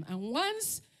to them. And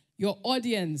once your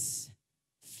audience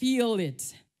feel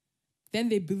it, then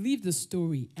they believe the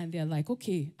story and they're like,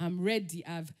 okay, I'm ready.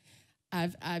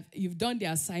 You've done the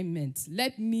assignment.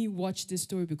 Let me watch this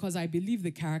story because I believe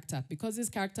the character. Because this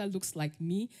character looks like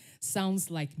me, sounds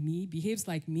like me, behaves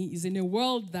like me, is in a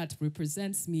world that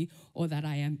represents me or that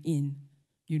I am in,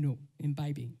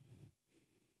 imbibing.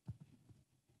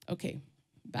 Okay,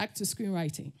 back to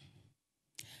screenwriting.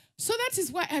 So that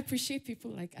is why I appreciate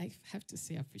people like, I have to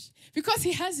say appreciate, because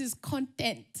he has his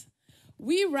content.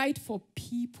 We write for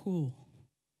people,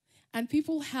 and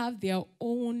people have their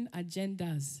own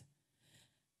agendas.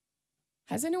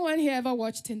 Has anyone here ever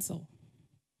watched Tinsel?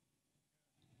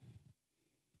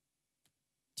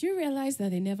 Do you realize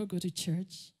that they never go to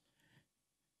church?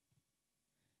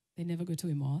 They never go to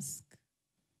a mosque.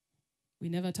 We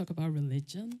never talk about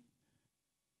religion.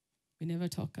 We never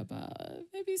talk about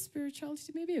maybe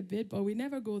spirituality, maybe a bit, but we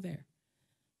never go there.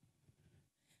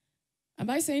 Am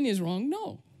I saying it's wrong?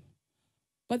 No.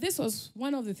 But this was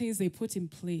one of the things they put in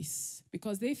place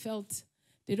because they felt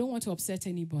they don't want to upset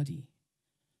anybody.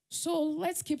 So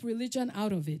let's keep religion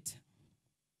out of it.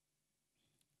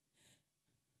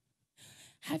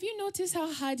 Have you noticed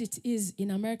how hard it is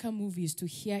in American movies to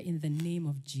hear in the name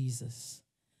of Jesus?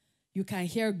 You can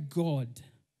hear God.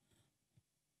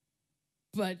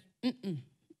 But,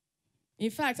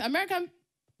 in fact,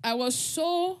 I was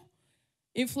so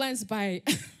influenced by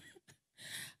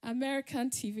American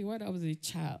TV when I was a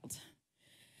child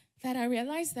that I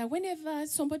realized that whenever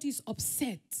somebody is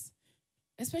upset,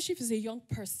 especially if it's a young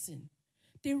person,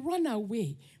 they run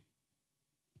away.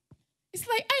 It's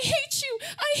like, I hate you,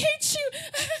 I hate you.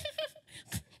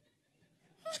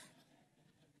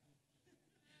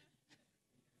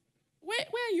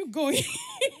 Where are you going?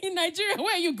 In Nigeria,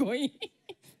 where are you going?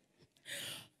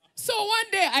 So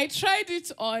one day I tried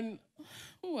it on,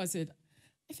 who was it?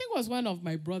 I think it was one of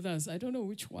my brothers. I don't know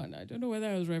which one. I don't know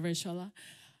whether it was Reverend Shala.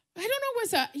 I don't know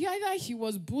whether either he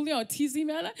was bullying or teasing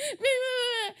me.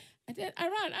 And then I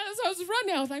ran. As I was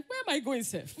running, I was like, where am I going,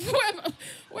 Seth?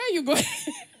 Where are you going?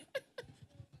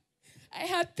 I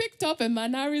had picked up a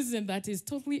mannerism that is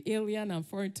totally alien and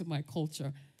foreign to my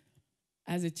culture.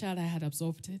 As a child, I had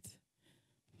absorbed it.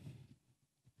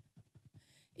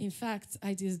 In fact,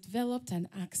 I developed an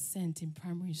accent in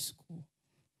primary school.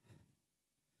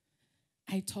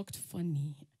 I talked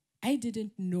funny. I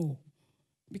didn't know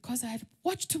because I had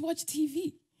watched too much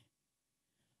TV.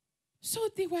 So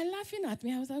they were laughing at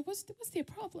me. I was like, what's the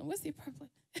problem? What's the problem?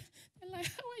 They're like,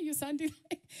 how are you sounding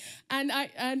like?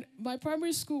 And my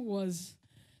primary school was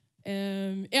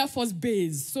Air Force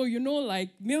Base. So, like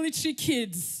military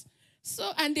kids.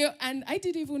 So, and I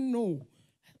didn't even know.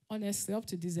 Honestly, up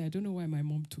to this day, I don't know why my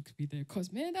mom took me there.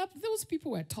 Because, man, those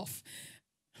people were tough.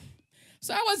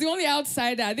 So I was the only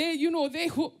outsider. They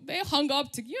hung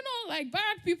up to, like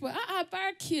barrack people.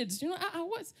 Barrack kids.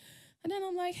 What? And then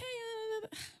I'm like, hey,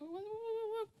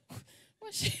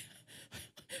 where's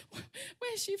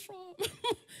she from?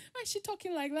 Why is she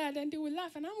talking like that? And they would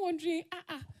laugh. And I'm wondering,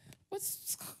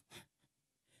 what's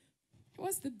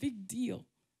the big deal?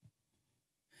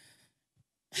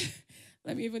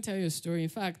 Let me even tell you a story. In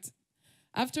fact,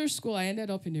 after school, I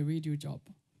ended up in a radio job.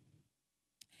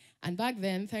 And back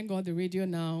then, thank God, the radio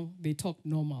now, they talk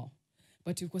normal.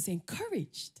 But it was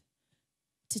encouraged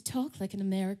to talk like an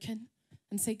American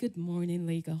and say, good morning,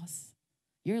 Lagos.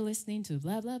 You're listening to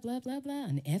blah, blah, blah, blah, blah,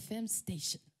 an FM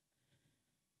station.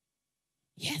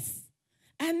 Yes.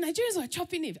 And Nigerians were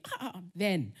chopping it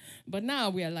then. But now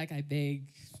we are like, I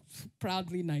beg,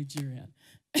 proudly Nigerian.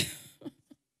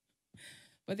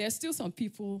 But there are still some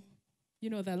people,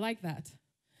 that like that.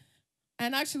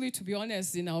 And actually, to be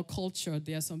honest, in our culture,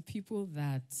 there are some people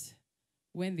that,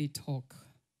 when they talk,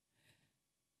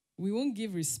 we won't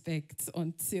give respect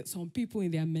until some people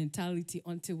in their mentality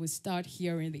until we start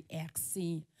hearing the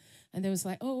accent. And then it's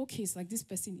like, oh, okay, it's like this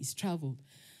person is traveled.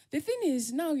 The thing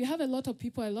is, now you have a lot of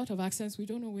people, a lot of accents. We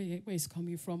don't know where it's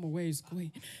coming from or where it's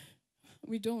going.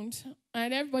 We don't.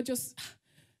 And everybody just,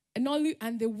 and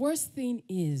the worst thing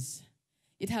is,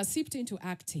 it has seeped into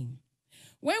acting.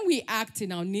 When we act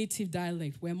in our native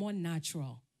dialect, we're more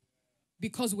natural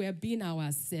because we're being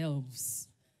ourselves.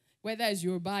 whether it's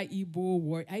Yoruba, Igbo,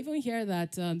 or I even hear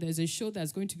that there's a show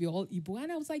that's going to be all Igbo.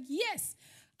 And I was like, yes,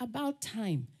 about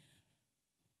time.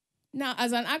 Now,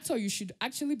 as an actor, you should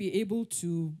actually be able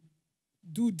to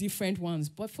do different ones.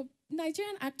 But for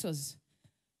Nigerian actors,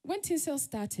 when Tinsel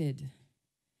started,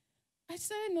 I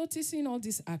started noticing all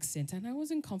this accent, and I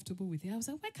wasn't comfortable with it. I was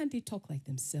like, why can't they talk like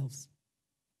themselves?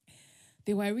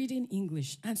 They were reading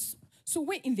English. And so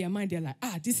when in their mind, they're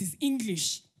like, this is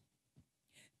English.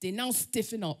 They now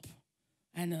stiffen up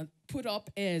and put up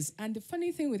airs. And the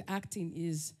funny thing with acting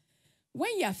is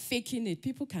when you're faking it,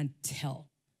 people can tell.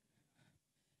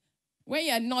 When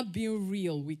you're not being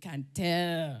real, we can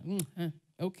tell.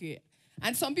 Okay.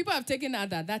 And some people have taken out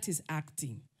that is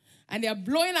acting. And they're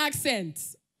blowing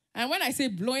accents. And when I say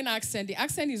blowing accent, the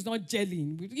accent is not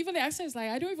gelling. Even the accent is like,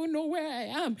 I don't even know where I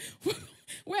am,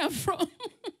 where I'm from.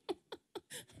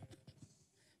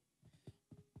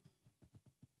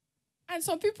 And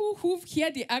some people who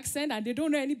hear the accent and they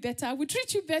don't know any better will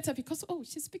treat you better because,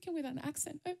 she's speaking with an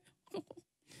accent.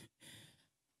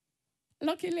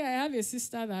 Luckily, I have a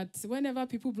sister that whenever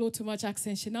people blow too much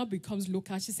accent, she now becomes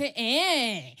local. She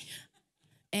say,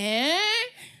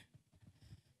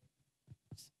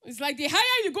 It's like the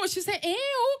higher you go, she say,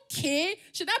 okay.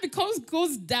 She now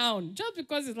goes down. Just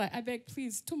because it's like, I beg,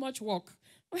 please, too much work.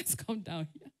 Let's come down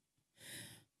here.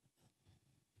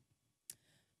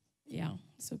 Yeah.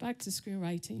 So back to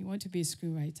screenwriting. You want to be a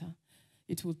screenwriter.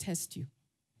 It will test you.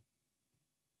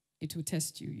 It will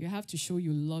test you. You have to show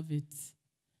you love it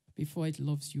before it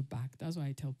loves you back. That's what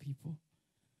I tell people.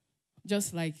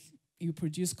 Just like you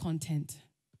produce content,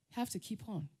 you have to keep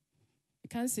on. You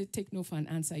can't say take no for an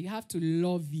answer. You have to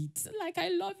love it. Like, I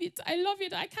love it. I love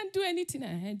it. I can't do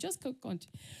anything. Just continue.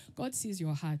 God sees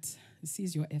your heart. He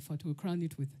sees your effort. We'll crown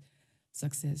it with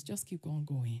success. Just keep on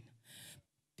going.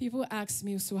 People ask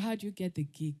me, so how do you get the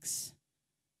gigs?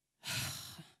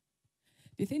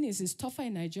 The thing is, it's tougher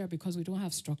in Nigeria because we don't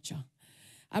have structure.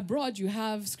 Abroad, you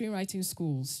have screenwriting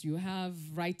schools. You have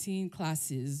writing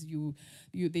classes.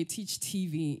 They teach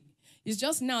TV. It's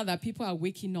just now that people are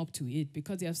waking up to it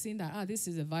because they have seen that, this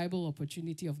is a viable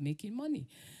opportunity of making money.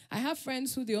 I have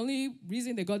friends who the only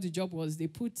reason they got the job was they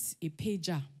put a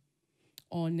pager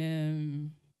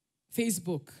on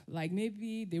Facebook. Like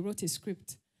maybe they wrote a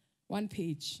script, 1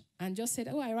 page, and just said,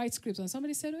 I write scripts. And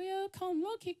somebody said, come,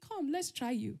 let's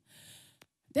try you.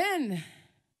 Then,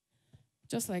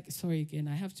 just like, sorry again,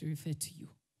 I have to refer to you.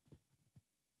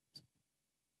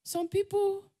 Some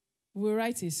people will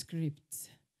write a script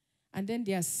and then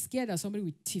they are scared that somebody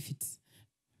will thief it,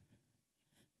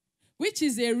 which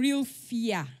is a real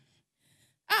fear.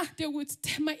 They would,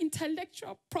 my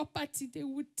intellectual property, they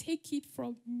would take it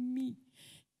from me.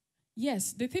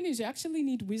 Yes, the thing is you actually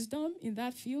need wisdom in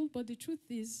that field, but the truth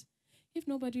is, if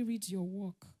nobody reads your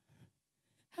work,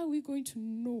 how are we going to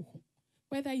know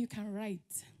whether you can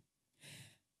write?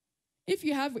 If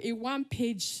you have a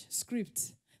 1-page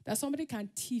script that somebody can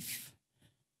thief,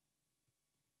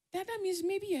 that means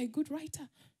maybe you're a good writer.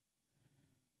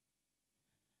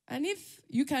 And if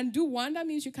you can do 1, that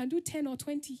means you can do 10 or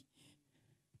 20.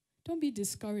 Don't be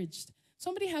discouraged.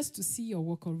 Somebody has to see your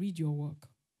work or read your work.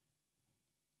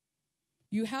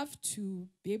 You have to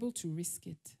be able to risk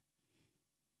it.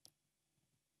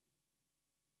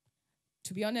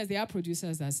 To be honest, there are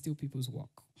producers that steal people's work.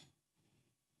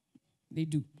 They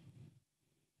do.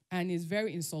 And it's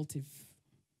very insultive.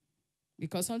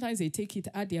 Because sometimes they take it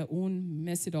at their own,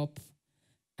 mess it up.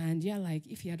 And yeah, like,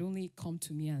 if he had only come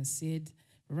to me and said,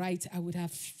 right, I would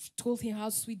have told him how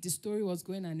sweet the story was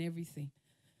going and everything.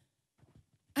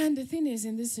 And the thing is,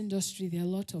 in this industry, there are a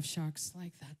lot of sharks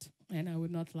like that. And I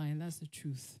would not lie, and that's the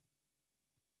truth.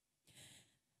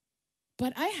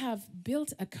 But I have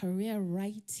built a career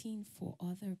writing for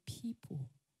other people.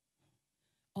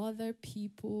 Other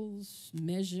people's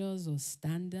measures or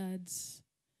standards.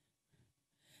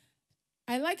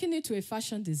 I liken it to a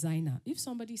fashion designer. If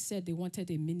somebody said they wanted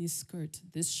a mini skirt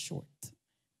this short,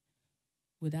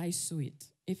 would I sew it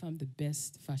if I'm the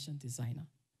best fashion designer?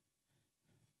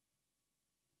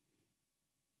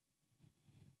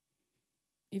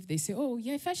 If they say,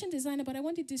 you're a fashion designer, but I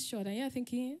want it this short, and you're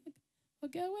thinking,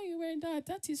 okay, why are you wearing that?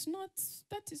 That is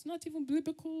not even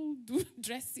biblical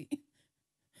dressy.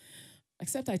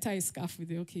 Except I tie a scarf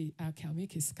with it. Okay, I'll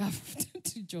make a scarf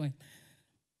to join.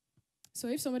 So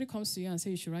if somebody comes to you and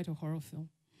says you should write a horror film,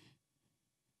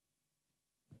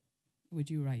 would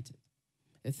you write it?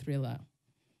 A thriller?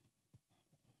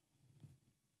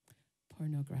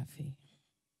 Pornography?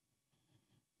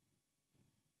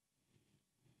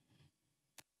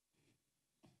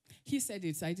 He said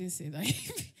it, I didn't say that.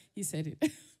 He said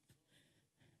it.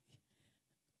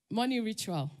 Money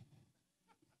ritual.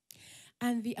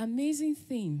 And the amazing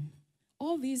thing,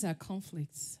 all these are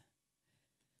conflicts,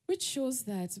 which shows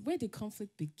that where did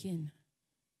conflict begin?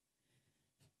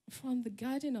 From the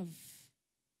Garden of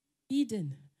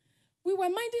Eden. We were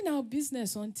minding our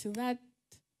business until that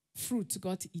fruit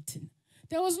got eaten.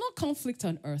 There was no conflict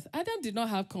on earth. Adam did not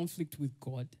have conflict with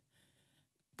God.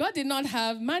 Man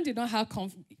did not have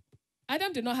conflict.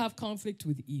 Adam did not have conflict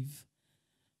with Eve.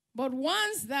 But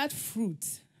once that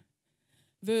fruit,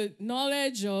 the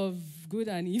knowledge of good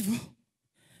and evil,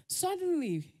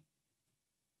 suddenly,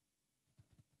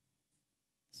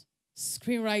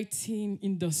 screenwriting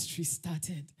industry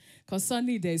started. Because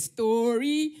suddenly there's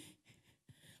story.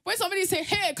 When somebody say,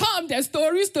 hey, come, there's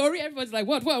story, everybody's like,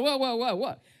 what?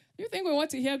 You think we want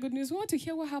to hear good news? We want to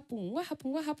hear what happened. What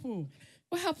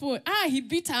happened? He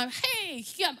beat him. Hey,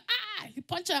 he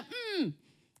punched him.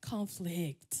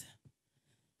 Conflict.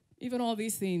 Even all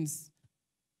these things.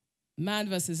 Man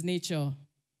versus nature.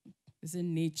 Is it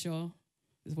nature?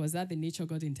 Was that the nature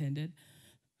God intended?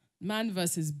 Man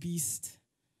versus beast.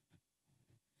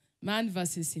 Man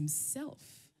versus himself.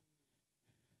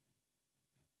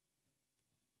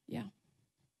 Yeah.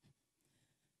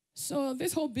 So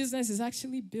this whole business is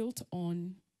actually built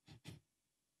on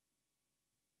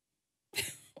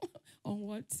on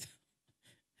what?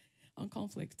 On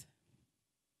conflict.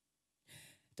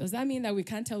 Does that mean that we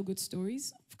can't tell good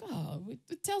stories? God,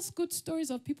 it tells good stories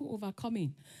of people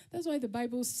overcoming. That's why the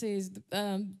Bible says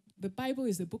the Bible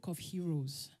is the book of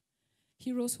heroes.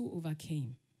 Heroes who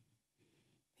overcame.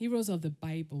 Heroes of the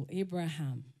Bible,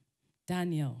 Abraham,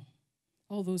 Daniel,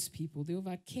 all those people, they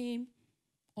overcame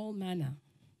all manner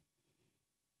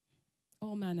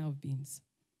of beings.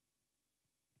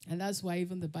 And that's why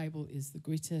even the Bible is the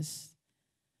greatest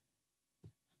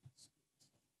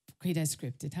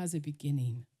script. It has a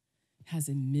beginning, it has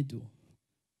a middle,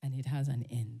 and it has an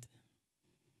end.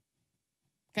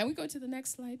 Can we go to the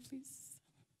next slide, please?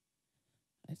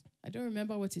 I don't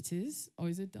remember what it is. Or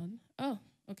is it done? Oh,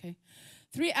 okay.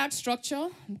 3-act structure.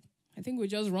 I think we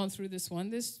just run through this one.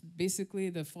 This is basically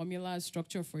the formula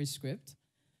structure for a script.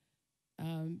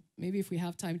 Maybe if we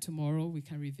have time tomorrow, we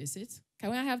can revisit.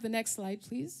 Can I have the next slide,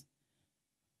 please?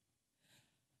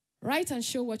 Write and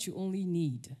show what you only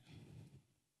need.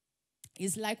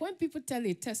 It's like when people tell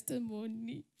a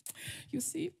testimony. You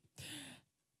see,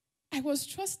 I was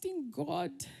trusting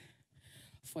God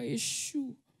for a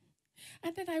shoe.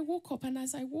 And then I woke up, and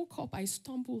as I woke up, I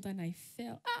stumbled and I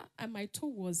fell. And my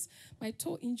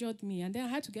toe injured me. And then I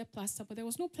had to get plaster, but there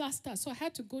was no plaster. So I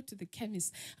had to go to the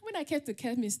chemist. And when I came to the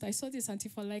chemist, I saw this auntie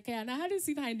for like, and I hadn't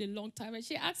seen her in a long time. And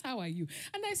she asked, how are you?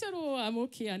 And I said, oh, I'm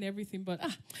okay and everything. But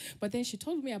then she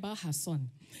told me about her son.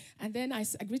 And then I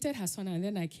greeted her son, and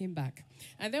then I came back.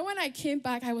 And then when I came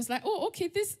back, I was like, oh,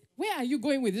 okay, where are you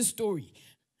going with this story?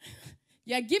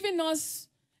 You're giving us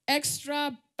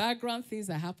extra background things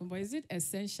that happen, but is it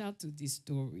essential to the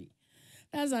story?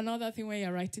 That's another thing when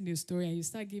you're writing a story and you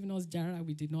start giving us Jara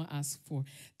we did not ask for.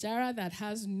 Jara that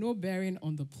has no bearing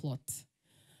on the plot.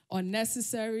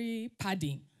 Unnecessary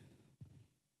padding.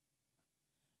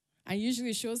 And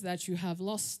usually shows that you have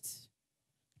lost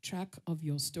track of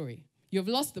your story. You've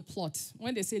lost the plot.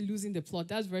 When they say losing the plot,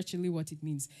 that's virtually what it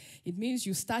means. It means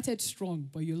you started strong,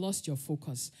 but you lost your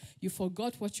focus. You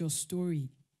forgot what your story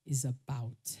is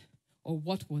about. Or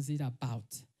what was it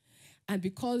about? And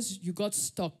because you got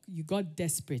stuck, you got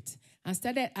desperate and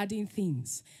started adding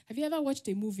things. Have you ever watched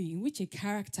a movie in which a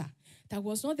character that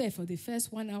was not there for the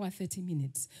first 1 hour, 30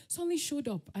 minutes suddenly showed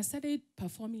up and started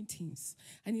performing things?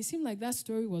 And it seemed like that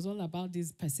story was all about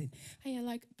this person. And you're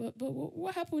like, but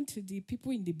what happened to the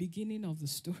people in the beginning of the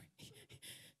story?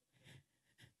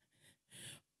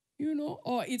 You know,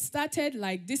 or it started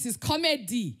like, this is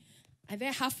comedy. And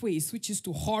then halfway it switches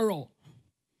to horror.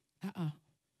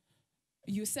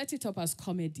 You set it up as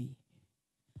comedy,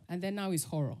 and then now it's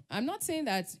horror. I'm not saying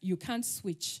that you can't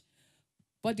switch,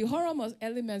 but the horror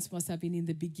elements must have been in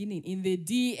the beginning, in the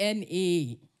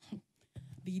DNA.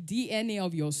 The DNA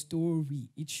of your story.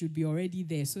 It should be already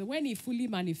there. So when it fully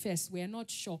manifests, we're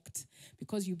not shocked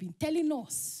because you've been telling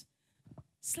us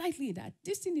slightly that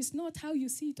this thing is not how you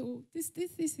see it. Oh,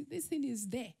 this thing is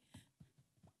there.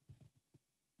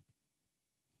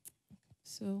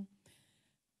 So...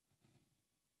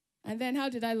 And then how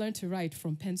did I learn to write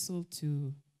from pencil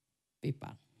to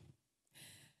paper?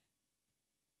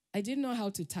 I didn't know how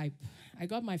to type. I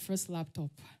got my first laptop.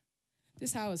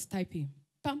 This is how I was typing.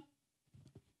 Pam.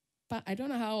 Pam. I don't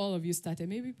know how all of you started.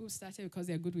 Maybe people started because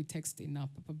they're good with texting now.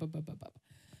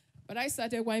 But I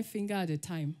started one finger at a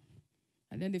time.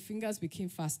 And then the fingers became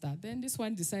faster. Then this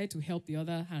one decided to help the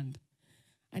other hand.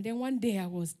 And then one day I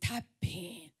was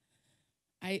tapping.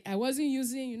 I wasn't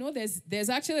using, there's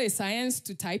actually a science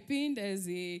to typing.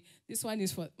 This one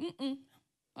is for,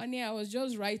 honey, I was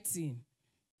just writing.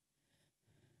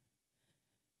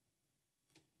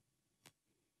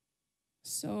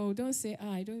 So don't say,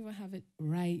 I don't even have it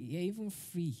right. You're even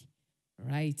free.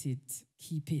 Write it.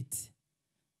 Keep it.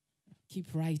 Keep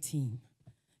writing.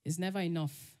 It's never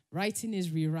enough. Writing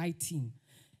is rewriting.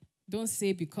 Don't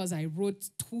say because I wrote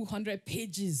 200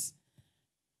 pages,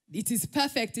 it is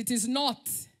perfect. It is not.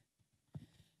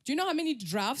 Do you know how many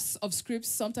drafts of scripts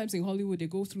sometimes in Hollywood they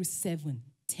go through 7,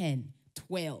 10,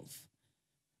 12?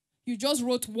 You just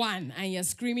wrote one and you're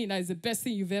screaming that it's the best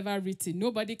thing you've ever written.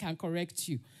 Nobody can correct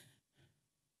you.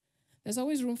 There's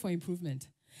always room for improvement.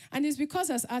 And it's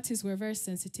because as artists, we're very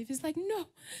sensitive. It's like, no,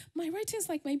 my writing's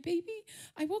like my baby.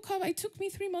 I woke up, it took me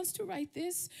 3 months to write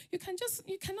this. You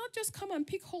cannot just come and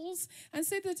pick holes and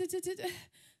say that.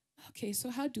 Okay, so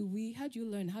how do you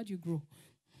learn? How do you grow?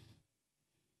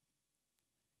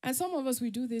 And some of us,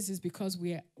 we do this is because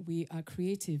we are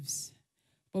creatives.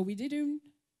 But we didn't,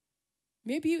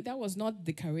 maybe that was not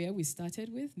the career we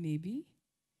started with, maybe.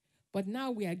 But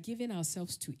now we are giving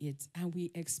ourselves to it, and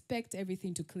we expect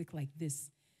everything to click like this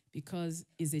because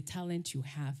it's a talent you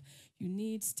have.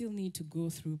 You still need to go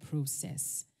through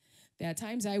process. There are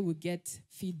times I would get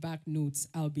feedback notes.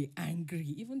 I'll be angry,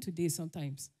 even today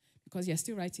sometimes, because you're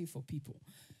still writing for people.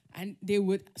 And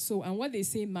and what they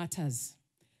say matters.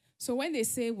 So when they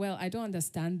say, well, I don't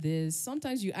understand this,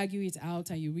 sometimes you argue it out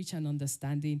and you reach an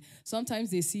understanding.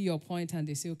 Sometimes they see your point and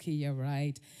they say, okay, you're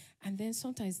right. And then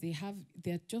sometimes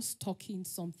they're just talking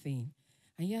something.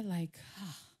 And you're like,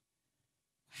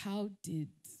 how did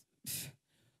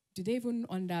they even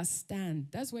understand?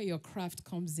 That's where your craft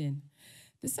comes in.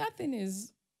 The sad thing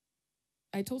is,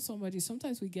 I told somebody,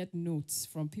 sometimes we get notes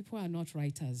from people who are not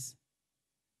writers.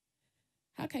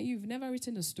 How can you've never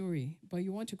written a story, but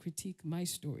you want to critique my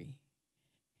story?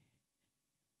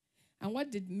 And what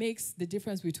makes the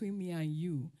difference between me and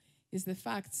you is the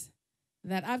fact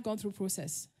that I've gone through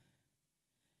process.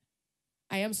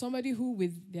 I am somebody who,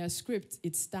 with their script,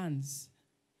 it stands.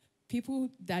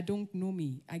 People that don't know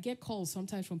me, I get calls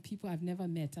sometimes from people I've never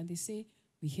met, and they say,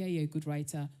 we hear you're a good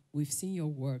writer, we've seen your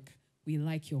work, we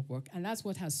like your work, and that's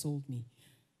what has sold me.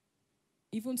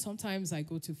 Even sometimes I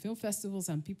go to film festivals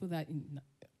and people that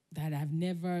I've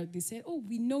never, they say, oh,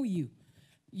 we know you.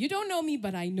 You don't know me,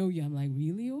 but I know you. I'm like,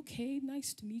 really? Okay,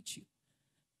 nice to meet you.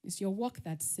 It's your work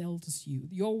that sells you.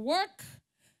 Your work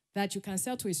that you can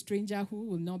sell to a stranger who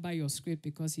will not buy your script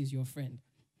because he's your friend.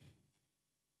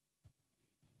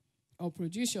 Or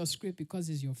produce your script because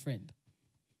he's your friend.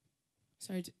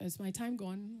 Sorry, is my time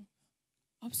gone?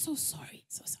 I'm so sorry,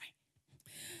 so sorry.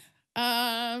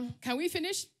 Can we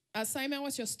finish? Simon,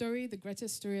 what's your story? The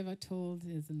greatest story ever told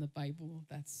is in the Bible.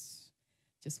 That's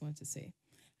just want to say.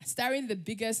 Starring the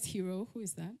biggest hero. Who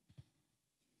is that?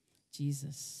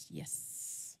 Jesus.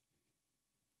 Yes.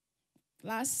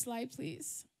 Last slide,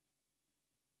 please.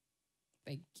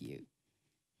 Thank you.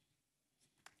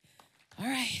 All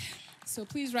right. So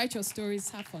please write your stories.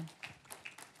 Have fun.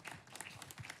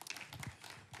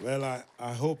 Well,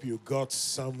 I hope you got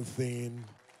something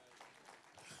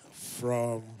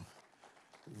from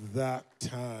that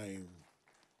time.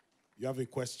 You have a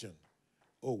question?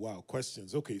 Oh, wow,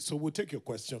 questions. Okay, so we'll take your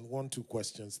question. 1, 2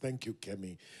 questions. Thank you,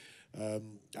 Kemi.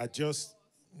 I just,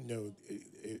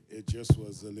 it just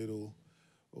was a little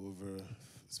over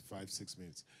 5, 6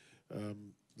 minutes.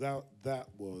 That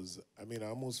was, I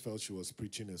almost felt she was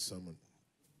preaching a sermon,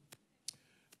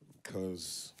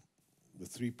 because the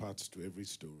 3 parts to every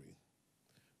story,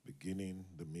 beginning,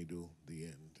 the middle, the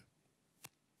end.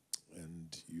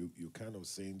 And you kind of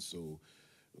saying, so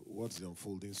what's the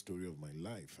unfolding story of my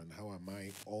life, and how am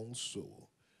I also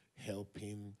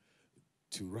helping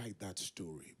to write that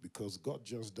story? Because God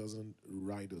just doesn't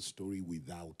write a story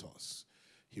without us.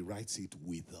 He writes it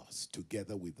with us,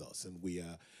 together with us, and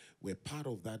we're part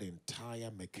of that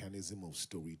entire mechanism of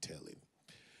storytelling.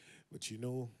 But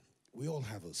we all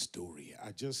have a story.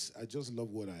 I just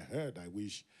love what I heard.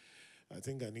 I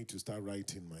think I need to start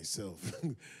writing myself.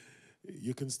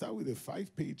 You can start with a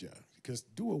 5-pager. You can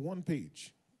do a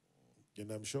 1-page.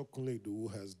 And I'm sure Kunle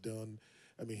Idowu has done,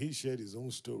 he shared his own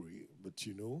story, but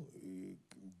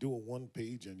do a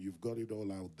 1-page and you've got it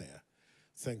all out there.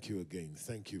 Thank you again.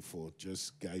 Thank you for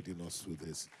just guiding us through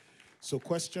this. So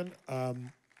question,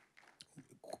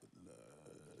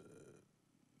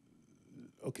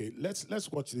 okay,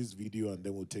 let's watch this video and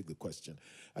then we'll take the question.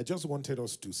 I just wanted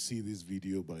us to see this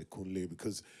video by Kunle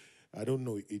because I don't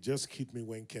know, it just hit me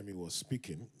when Kemi was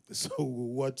speaking. So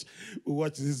we'll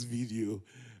watch this video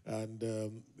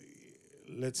and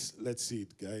let's see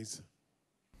it, guys.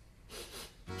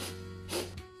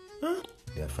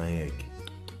 they are frying egg.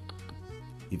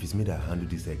 If it's me that handle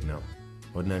this egg now,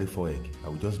 ordinary 4 egg, I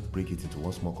will just break it into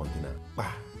one small container.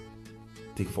 Bah!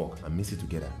 Take fork and mix it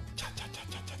together. Cha cha cha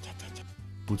cha cha cha cha.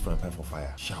 Put frying pan for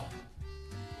fire. Shout.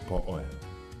 Pour oil.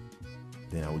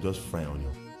 Then I will just fry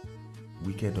onion.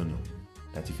 Wicked onion.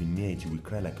 That if you near it, you will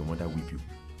cry like your mother whip you.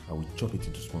 I will chop it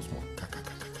into small.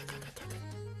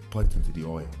 Pour it into the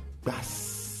oil.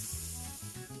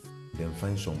 Bass. Then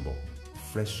find shombo.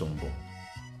 Fresh shombo.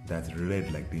 That's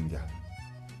red like danger.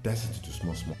 Dash it into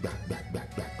small. Back.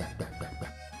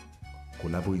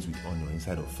 Collabo it with onion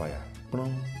inside of fire.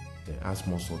 Then add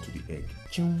small salt to the egg.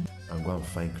 And go and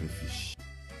find crayfish.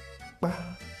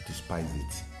 To spice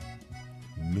it.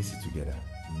 Mix it together.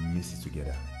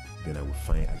 Then I will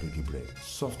find agege bread.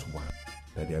 Soft one.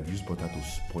 That they have used butter to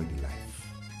spoil the life.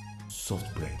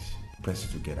 Soft bread. Press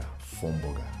it together. Form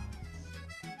burger.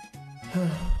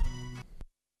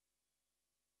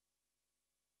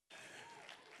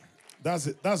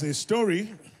 That's a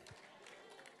story.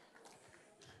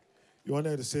 You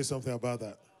wanted to say something about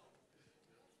that?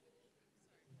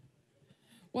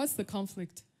 What's the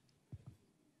conflict?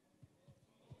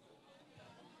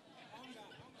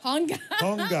 Hunger.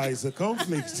 Hunger is a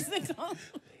conflict. It's the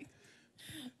conflict.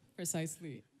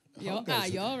 Precisely. You're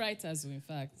all right, as in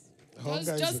fact.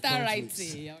 Just that right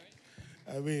thing.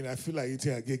 I mean, I feel like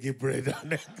eating agege bread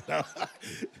on it now.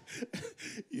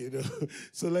 You know.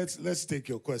 So let's take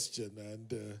your question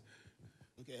and.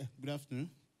 Okay. Good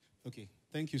afternoon. Okay.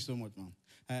 Thank you so much,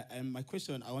 ma'am. My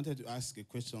question, I wanted to ask a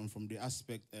question from the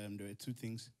aspect. There were two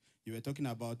things you were talking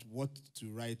about: what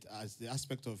to write as the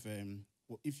aspect of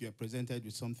if you are presented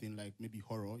with something like maybe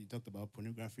horror. You talked about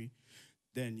pornography.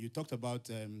 Then you talked about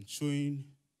showing.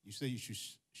 You say you should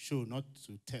show, not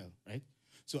to tell, right?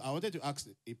 So I wanted to ask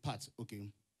a part.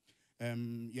 Okay,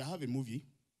 you have a movie,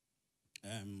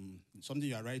 something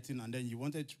you are writing, and then you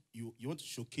want to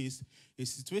showcase a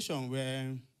situation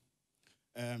where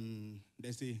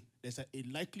there's a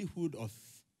likelihood of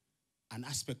an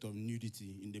aspect of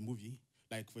nudity in the movie.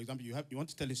 Like, for example, you want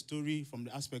to tell a story from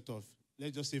the aspect of,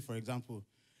 let's just say, for example,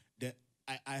 that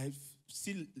I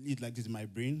still it like this in my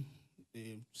brain,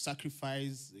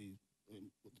 sacrifice.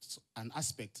 An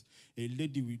aspect, a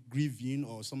lady with grieving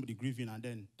or somebody grieving, and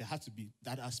then there has to be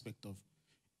that aspect of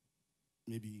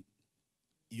maybe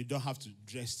you don't have to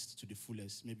dress to the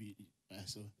fullest. Maybe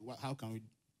how can we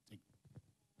take?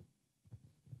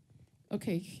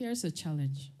 Okay, here's a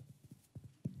challenge.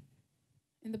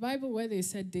 In the Bible, where they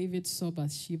said David saw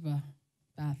Bathsheba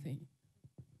bathing,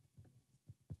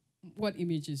 what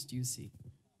images do you see?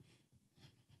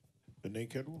 A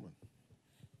naked woman.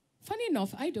 Funny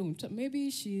enough, I don't.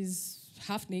 Maybe she's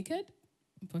half naked,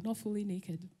 but not fully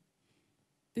naked.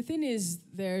 The thing is,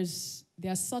 there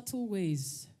are subtle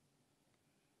ways.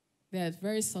 There are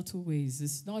very subtle ways.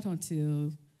 It's not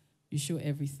until you show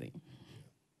everything.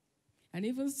 And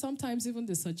even sometimes, even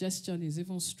the suggestion is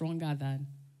even stronger than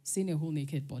seeing a whole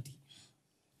naked body.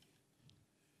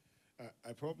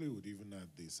 I probably would even add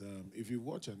this. If you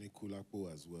watch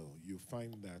Anikulapo as well, you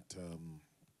find that...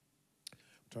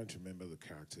 trying to remember the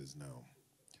characters now.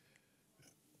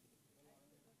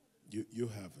 You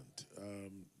haven't.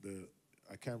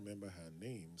 I can't remember her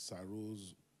name.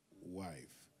 Saro's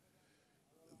wife.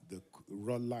 The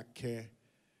Rolake.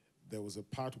 There was a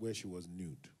part where she was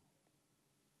nude.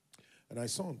 And I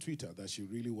saw on Twitter that she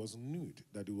really wasn't nude.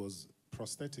 That it was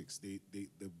prosthetics.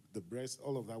 The breast,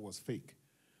 all of that was fake.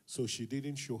 So she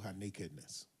didn't show her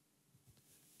nakedness.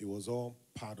 It was all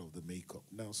part of the makeup.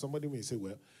 Now somebody may say,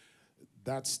 well,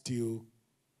 that still,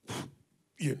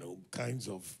 kinds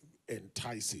of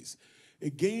entices.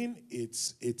 Again,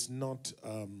 it's not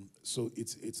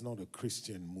it's not a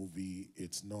Christian movie.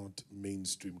 It's not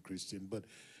mainstream Christian, but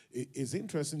it's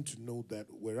interesting to note that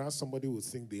whereas somebody would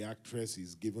think the actress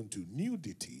is given to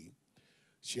nudity,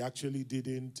 she actually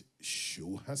didn't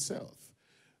show herself.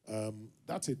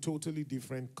 That's a totally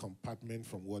different compartment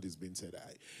from what is being said.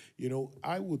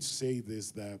 I would say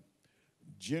this, that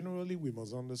generally, we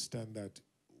must understand that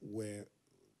we're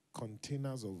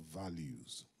containers of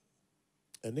values.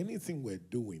 And anything we're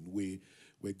doing,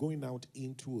 we're going out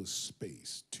into a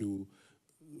space to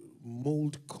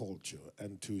mold culture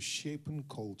and to shape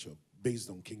culture based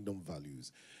on kingdom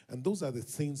values. And those are the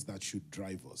things that should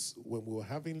drive us. When we were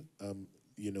having,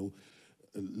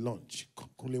 lunch,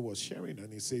 Kunle was sharing,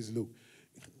 and he says, look,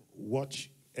 watch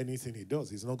anything he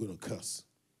does. He's not going to curse.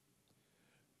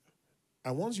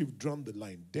 And once you've drawn the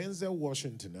line, Denzel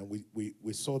Washington, and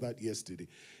we saw that yesterday,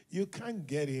 you can't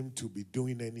get him to be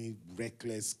doing any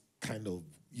reckless kind of,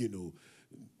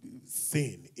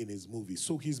 thing in his movie.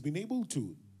 So he's been able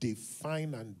to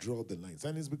define and draw the lines.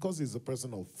 And it's because he's a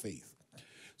person of faith.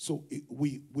 So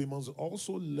we must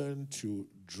also learn to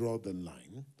draw the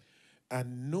line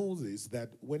and know this,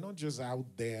 that we're not just out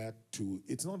there to,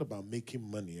 it's not about making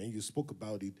money. And you spoke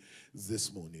about it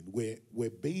this morning, where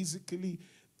basically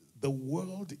the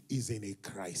world is in a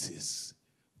crisis.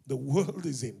 The world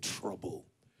is in trouble.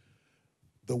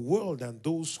 The world and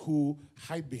those who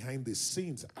hide behind the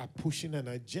scenes are pushing an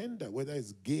agenda, whether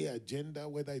it's gay agenda,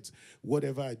 whether it's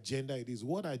whatever agenda it is.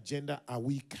 What agenda are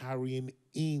we carrying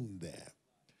in there?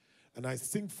 And I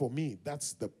think for me,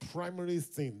 that's the primary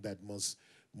thing that must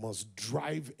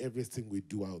drive everything we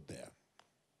do out there.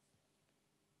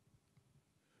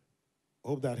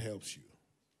 Hope that helps you.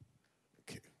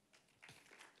 Okay.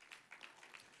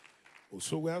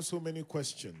 So we have so many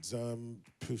questions. A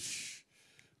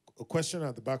question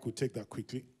at the back, we'll take that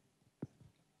quickly.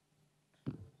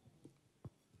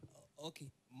 Okay,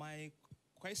 my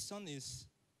question is,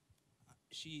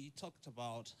 she talked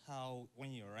about how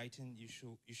when you're writing, you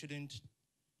shouldn't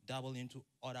dabble into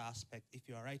other aspects. If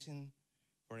you're writing,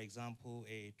 for example,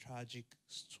 a tragic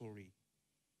story,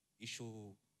 you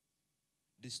should,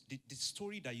 the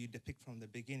story that you depict from the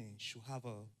beginning should have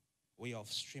a way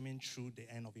of streaming through the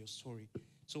end of your story.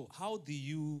 So how do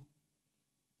you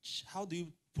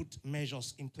put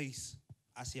measures in place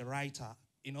as a writer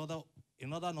in order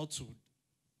not to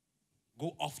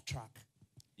go off track?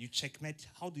 You checkmate.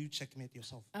 How do you checkmate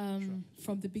yourself?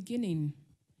 From the beginning,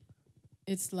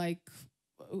 it's like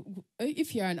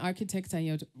if you're an architect and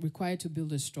you're required to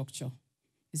build a structure,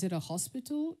 is it a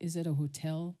hospital? Is it a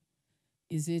hotel?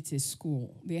 Is it a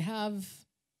school? They have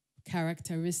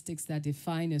characteristics that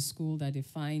define a school, that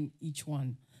define each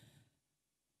one.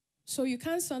 So you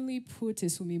can't suddenly put a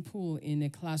swimming pool in a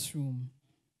classroom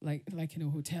like in a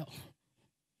hotel.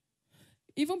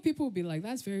 Even people will be like,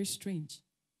 that's very strange.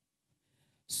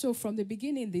 So from the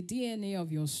beginning, the DNA of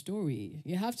your story,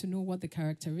 you have to know what the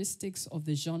characteristics of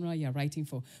the genre you're writing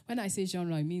for. When I say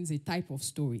genre, it means a type of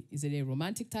story. Is it a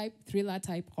romantic type, thriller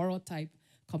type, horror type,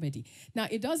 comedy? Now,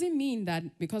 it doesn't mean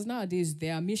that, because nowadays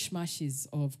there are mishmashes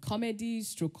of comedy,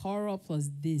 stroke horror plus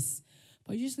this.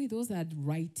 But usually those that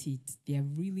write it, they are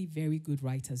really very good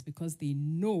writers because they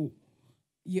know.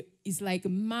 It's like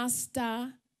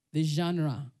master the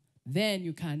genre. Then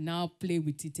you can now play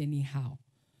with it anyhow.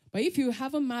 But if you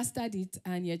haven't mastered it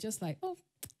and you're just like, oh,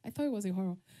 I thought it was a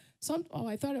horror.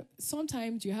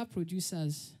 Sometimes you have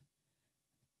producers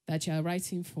that you're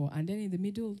writing for, and then in the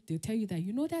middle, they'll tell you that,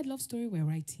 you know that love story we're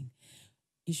writing,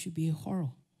 it should be a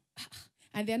horror.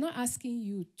 And they're not asking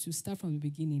you to start from the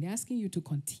beginning. They're asking you to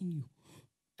continue.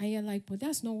 And you're like, but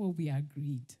that's not what we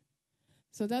agreed.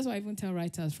 So that's why I even tell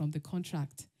writers from the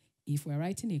contract, if we're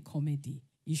writing a comedy,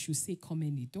 you should say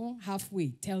comedy. Don't halfway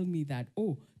tell me that,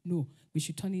 oh, no, we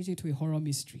should turn it into a horror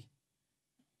mystery.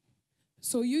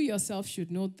 So you yourself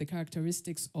should know the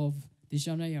characteristics of the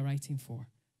genre you're writing for.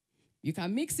 You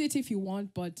can mix it if you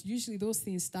want, but usually those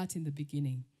things start in the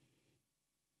beginning.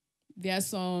 There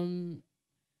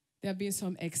have been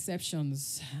some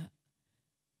exceptions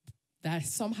that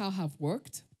somehow have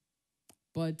worked,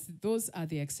 but those are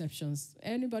the exceptions.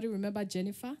 Anybody remember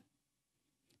Jennifer?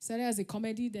 Started as a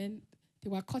comedy, then they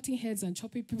were cutting heads and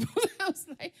chopping people. I was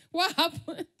like, what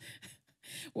happened?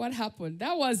 What happened?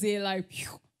 That was it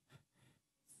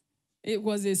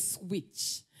was a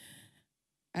switch.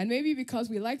 And maybe because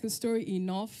we like the story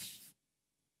enough,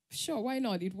 sure, why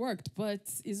not? It worked, but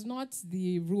it's not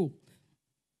the rule.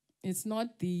 It's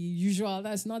not the usual,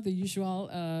 that's not the usual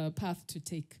path to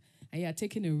take. And you're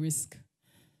taking a risk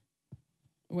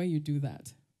when you do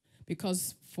that.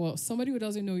 Because for somebody who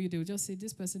doesn't know you, they'll just say,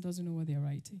 this person doesn't know what they're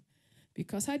writing.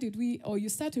 Because how did we, or you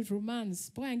start with romance,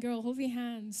 boy and girl holding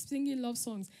hands, singing love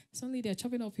songs, suddenly they're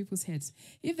chopping off people's heads.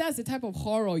 If that's the type of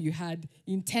horror you had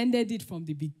intended it from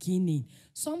the beginning,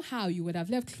 somehow you would have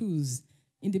left clues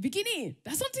in the beginning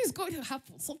that something's going to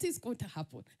happen, something's going to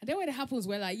happen. And then when it happens,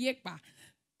 we're like, yekba.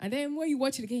 And then when you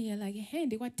watch it again, you're like, hey,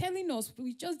 they were telling us,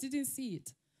 we just didn't see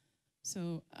it.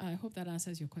 So I hope that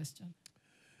answers your question.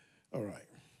 All right.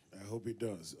 I hope it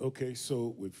does. Okay,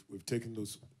 so we've taken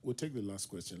those. We'll take the last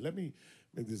question. Let me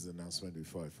make this announcement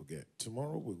before I forget.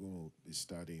 Tomorrow we're going to be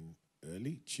starting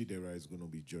early. Chidera is going to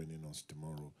be joining us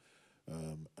tomorrow,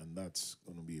 and that's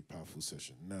going to be a powerful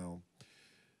session. Now,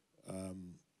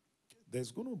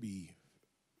 there's going to be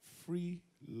free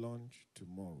lunch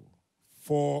tomorrow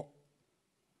for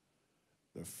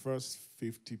the first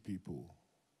 50 people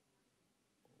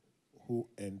who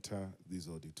enter this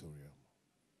auditorium.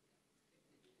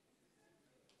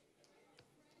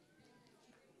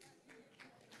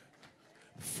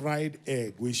 Fried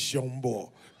egg with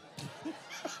shombo.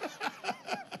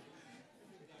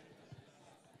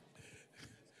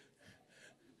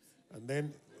 And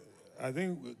then I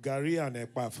think Gary and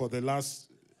Ekpa for the last,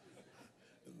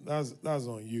 that's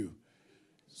on you.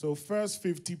 So first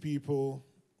 50 people,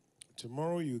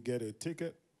 tomorrow you get a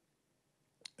ticket,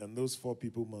 and those 4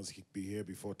 people must be here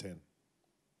before 10.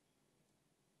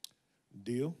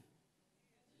 Deal?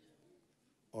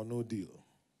 Or no deal?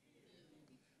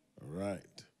 All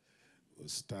right. We'll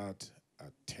start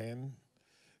at 10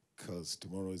 because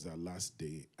tomorrow is our last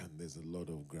day and there's a lot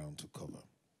of ground to cover.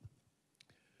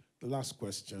 The last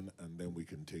question, and then we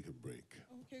can take a break.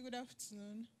 Okay, good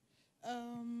afternoon.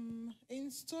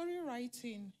 In story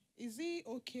writing, is it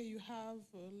okay you have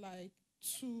like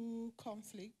 2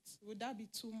 conflicts? Would that be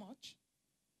too much?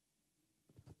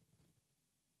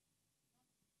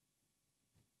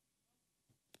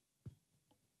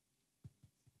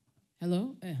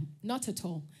 Hello? Not at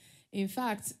all. In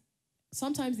fact,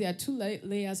 sometimes there are 2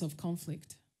 layers of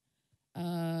conflict.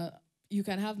 You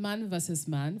can have man versus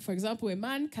man. For example, a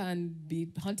man can be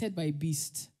hunted by a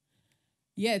beast,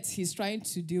 yet he's trying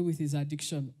to deal with his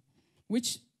addiction,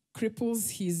 which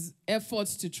cripples his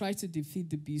efforts to try to defeat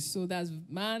the beast. So that's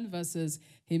man versus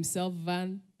himself,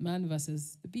 man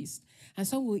versus the beast. And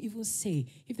some will even say,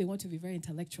 if they want to be very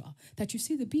intellectual, that you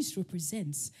see the beast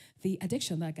represents the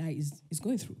addiction that guy is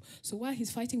going through. So while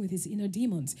he's fighting with his inner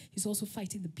demons, he's also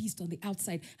fighting the beast on the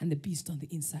outside and the beast on the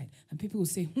inside. And people will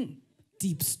say,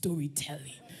 deep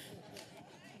storytelling.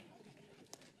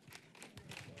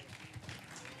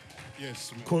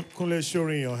 Yes. Kunle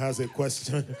Shorinyo has a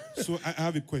question. So I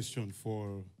have a question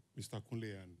for Mr.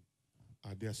 Kunle and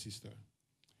our dear sister.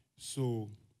 So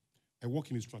I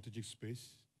work in a strategic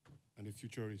space and a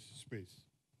futurist space.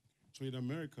 So in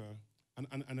America, and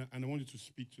I wanted to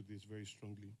speak to this very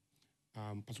strongly,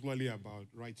 particularly about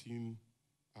writing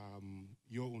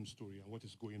your own story and what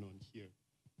is going on here,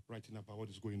 writing about what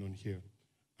is going on here,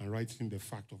 and writing the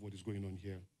fact of what is going on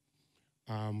here.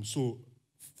 So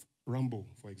Rambo,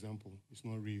 for example, is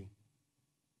not real,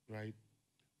 right?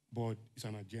 But it's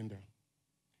an agenda.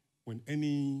 If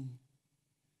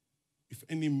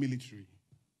any military,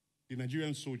 the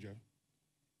Nigerian soldier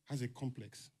has a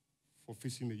complex for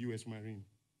facing the U.S. Marine,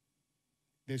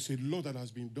 there's a lot that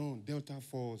has been done, Delta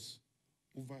Force,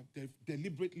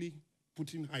 deliberately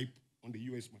putting hype on the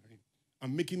U.S. Marine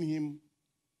and making him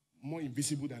more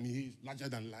invisible than he is, larger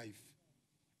than life.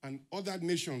 And other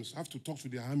nations have to talk to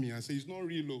their army and say, it's not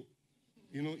real, though.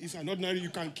 You know, it's an ordinary,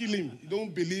 you can kill him. You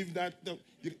don't believe that.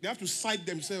 They have to cite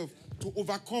themselves to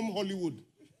overcome Hollywood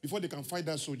before they can fight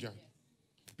that soldier.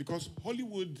 Because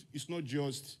Hollywood is not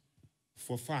just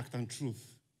for fact and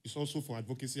truth. It's also for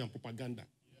advocacy and propaganda.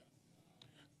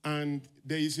 And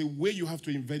there is a way you have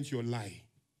to invent your lie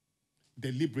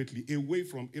deliberately, away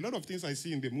from a lot of things I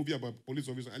see in the movie about police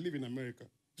officers. I live in America.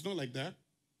 It's not like that.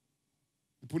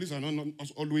 The police are not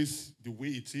always the way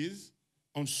it is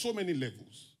on so many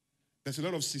levels. There's a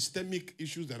lot of systemic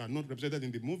issues that are not represented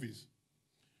in the movies.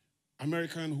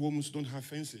 American homes don't have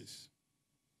fences.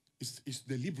 It's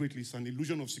deliberately, it's an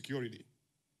illusion of security,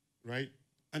 right?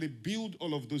 And they build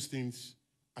all of those things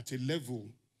at a level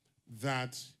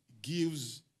that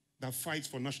fights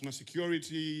for national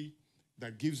security,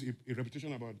 that gives a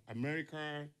reputation about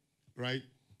America, right?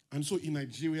 And so in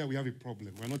Nigeria, we have a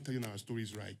problem. We're not telling our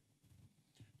stories right.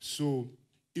 So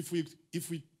if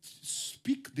we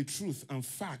speak the truth and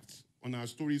fact on our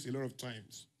stories a lot of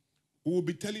times, we will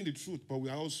be telling the truth, but we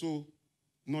are also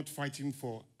not fighting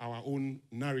for our own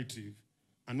narrative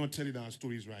and not telling our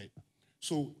stories right.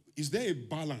 So is there a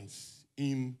balance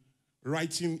in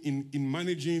writing, in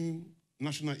managing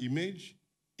national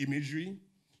imagery,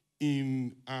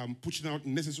 in pushing out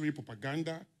necessary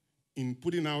propaganda, in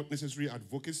putting out necessary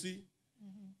advocacy?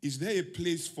 Is there a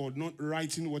place for not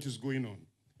writing what is going on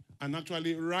and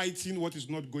actually writing what is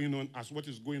not going on as what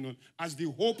is going on, as the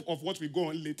hope of what will go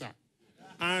on later,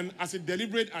 and as a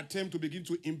deliberate attempt to begin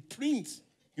to imprint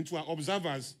into our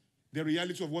observers the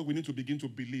reality of what we need to begin to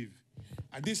believe?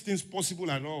 Are these things possible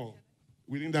at all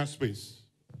within that space?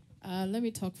 Let me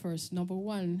talk first. Number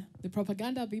one, the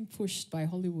propaganda being pushed by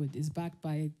Hollywood is backed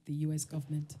by the U.S.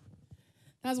 government.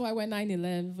 That's why when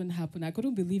 9/11 happened, I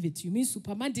couldn't believe it. You mean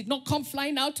Superman did not come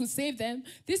flying out to save them?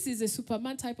 This is a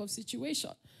Superman type of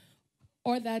situation.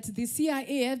 Or that the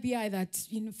CIA, FBI, that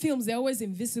in films, they're always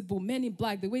invisible, Men in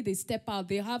Black, the way they step out,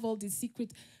 they have all these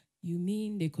secrets. You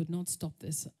mean they could not stop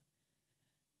this?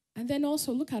 And then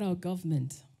also look at our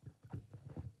government.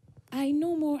 I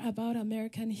know more about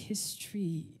American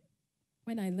history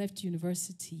when I left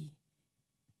university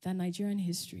than Nigerian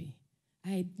history.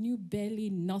 I knew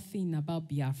barely nothing about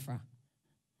Biafra,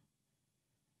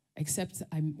 except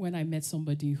when I met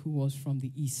somebody who was from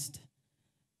the East.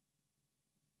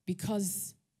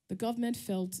 Because the government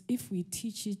felt if we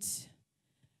teach it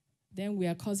then we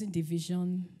are causing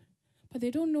division. But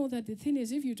they don't know that the thing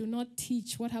is, if you do not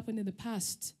teach what happened in the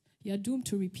past, you are doomed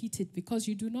to repeat it because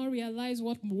you do not realize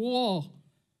what war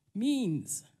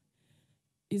means.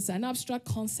 It's an abstract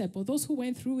concept, but those who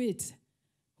went through it,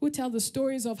 who tell the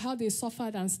stories of how they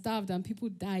suffered and starved and people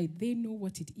died, they know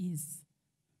what it is.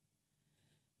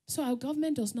 So our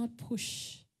government does not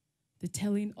push the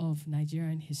telling of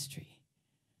Nigerian history,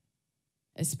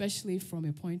 especially from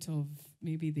a point of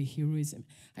maybe the heroism.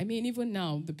 I mean, even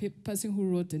now, the person who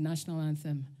wrote the national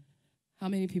anthem, how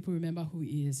many people remember who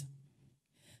he is?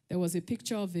 There was a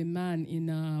picture of a man in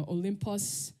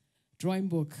Olympus drawing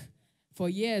book. For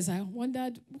years, I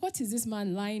wondered, what is this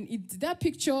man lying? That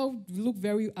picture looked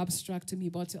very abstract to me,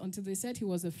 but until they said he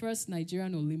was the first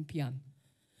Nigerian Olympian.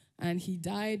 And he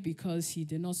died because he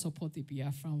did not support the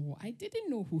Biafran War. I didn't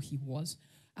know who he was.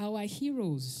 Our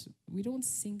heroes, we don't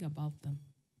sing about them.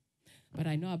 But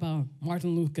I know about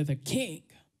Martin Luther, the king.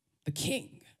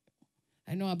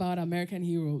 I know about American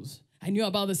heroes. I knew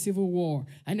about the Civil War.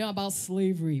 I know about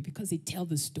slavery because they tell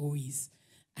the stories.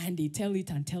 And they tell it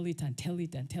and tell it and tell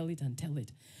it and tell it and tell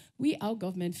it. Our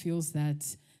government feels that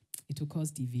it will cause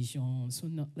division, so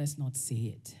let's not say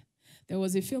it. There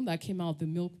was a film that came out, The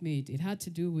Milkmaid. It had to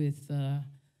do with,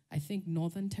 I think,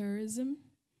 northern terrorism.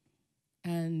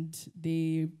 And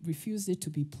they refused it to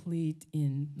be played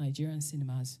in Nigerian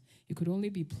cinemas. It could only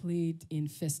be played in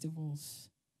festivals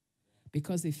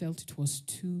because they felt it was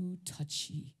too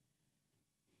touchy.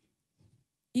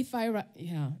 If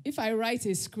I write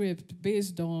a script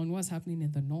based on what's happening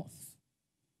in the North,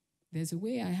 there's a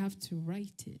way I have to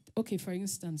write it. Okay, for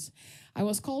instance, I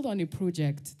was called on a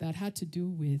project that had to do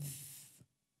with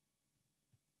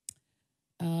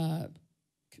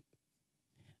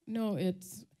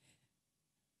it's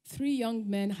 3 young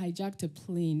men hijacked a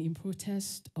plane in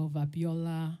protest of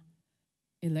Abiola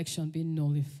election being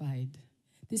nullified.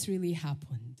 This really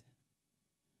happened.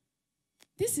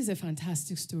 This is a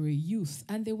fantastic story, youth,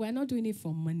 and they were not doing it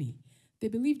for money. They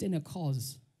believed in a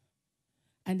cause.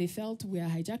 And they felt we are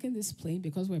hijacking this plane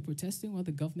because we're protesting what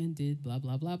the government did, blah,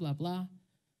 blah, blah, blah, blah.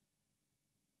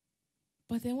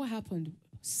 But then what happened?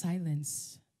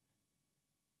 Silence.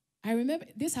 I remember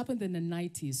this happened in the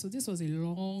 90s, so this was a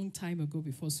long time ago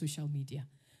before social media.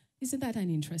 Isn't that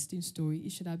an interesting story?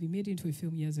 It should have been made into a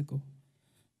film years ago.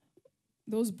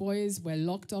 Those boys were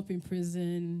locked up in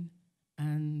prison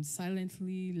and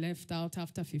silently left out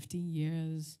after 15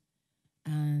 years,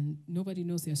 and nobody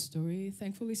knows their story.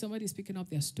 Thankfully, somebody's picking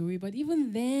up their story, but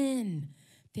even then,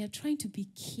 they're trying to be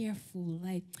careful,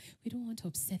 like, we don't want to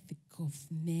upset the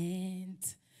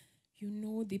government. You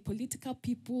know, the political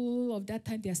people of that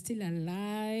time, they're still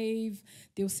alive.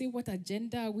 They'll say, what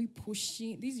agenda are we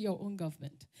pushing? This is your own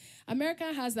government.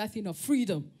 America has that thing of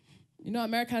freedom. You know,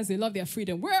 Americans, they love their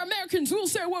freedom. We're Americans, we'll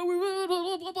say what we will, blah,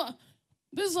 blah, blah, blah.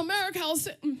 This is America, I'll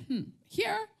say,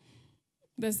 Here,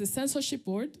 there's the censorship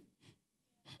board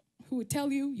who will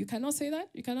tell you, you cannot say that,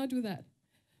 you cannot do that.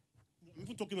 I'm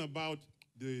not talking about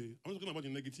the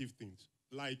negative things.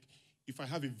 Like, if I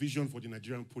have a vision for the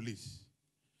Nigerian police,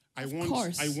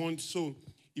 so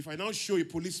if I now show a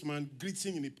policeman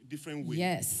greeting in a different way,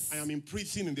 yes, I am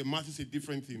imprinting in the masses a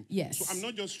different thing. Yes. So I'm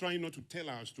not just trying not to tell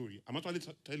our story. I'm actually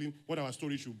telling what our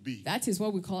story should be. That is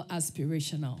what we call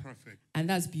aspirational. Perfect. And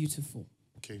that's beautiful.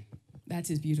 Okay. That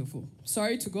is beautiful.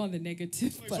 Sorry to go on the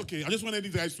negative. No, it's okay. I just wanted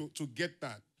you guys to get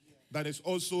that. That is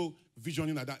also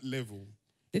visioning at that level.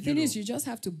 The thing is, you just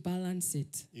have to balance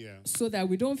it. Yeah. So that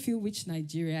we don't feel which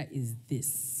Nigeria is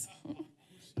this.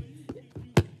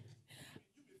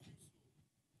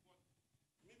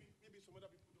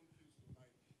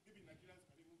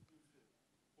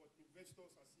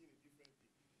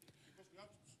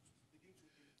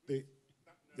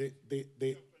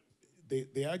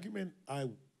 The argument I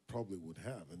probably would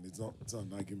have, and it's not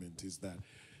an argument, is that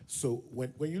so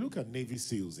when you look at Navy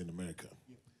SEALs in America,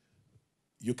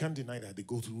 you can't deny that they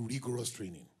go through rigorous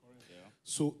training. Yeah.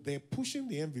 So they're pushing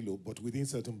the envelope, but within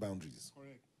certain boundaries.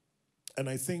 Correct. And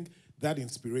I think that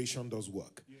inspiration does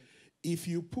work. Yeah. If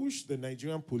you push the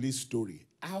Nigerian police story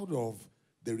out of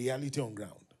the reality on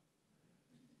ground,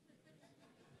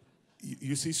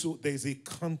 you see, so there's a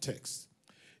context.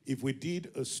 If we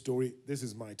did a story, this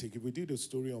is my take, if we did a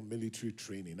story on military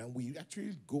training and we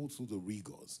actually go through the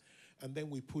rigors and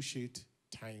then we push it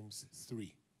times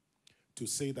 3 to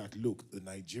say that, look, the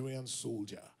Nigerian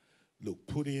soldier, look,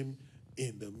 put him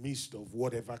in the midst of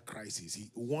whatever crisis.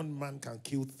 One man can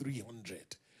kill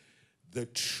 300. The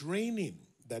training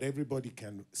that everybody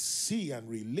can see and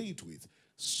relate with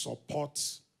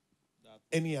supports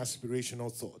any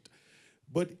aspirational thought.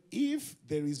 But if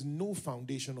there is no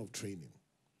foundation of training,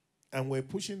 and we're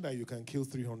pushing that you can kill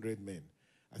 300 men,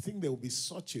 I think there will be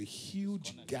such a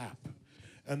huge gap.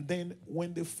 And then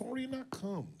when the foreigner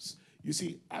comes, you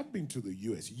see, I've been to the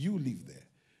US, you live there,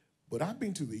 but I've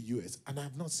been to the US and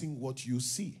I've not seen what you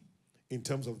see in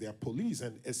terms of their police,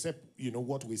 and except,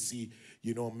 what we see,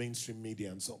 on mainstream media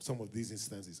and some of these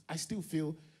instances. I still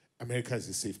feel America is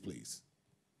a safe place.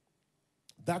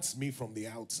 That's me from the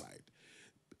outside.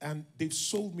 And they've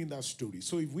sold me that story.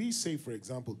 So if we say, for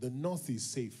example, the North is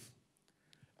safe,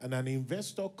 and an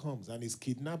investor comes and is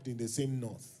kidnapped in the same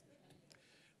North,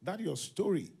 that your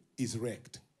story is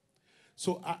wrecked.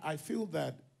 So I feel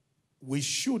that we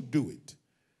should do it,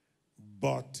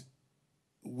 but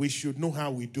we should know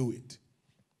how we do it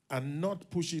and not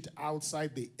push it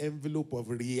outside the envelope of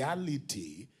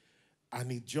reality,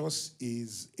 and it just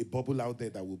is a bubble out there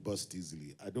that will burst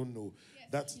easily. I don't know.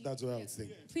 Yes, that's what I was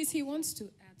thinking. Please, he wants to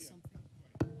add something.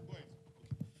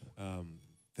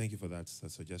 Thank you for that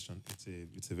suggestion.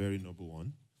 It's a very noble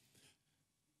one.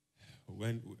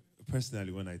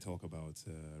 Personally, when I talk about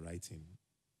writing,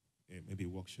 maybe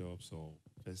workshops or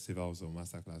festivals or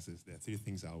masterclasses, there are three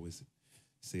things I always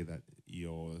say that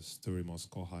your story must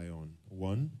score high on.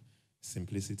 One,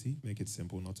 simplicity. Make it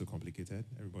simple, not too complicated.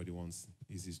 Everybody wants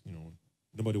easy,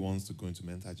 nobody wants to go into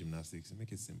mental gymnastics.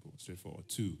 Make it simple, straightforward.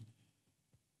 Two,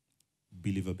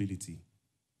 believability.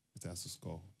 It has to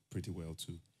score pretty well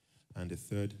too. And the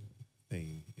third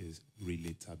thing is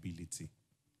relatability.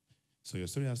 So your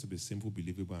story has to be simple,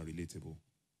 believable, and relatable.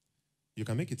 You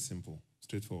can make it simple,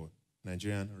 straightforward.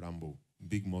 Nigerian Rambo,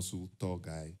 big muscle, tall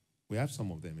guy. We have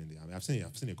some of them in the army. I've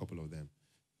seen a couple of them.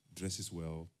 Dresses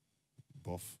well,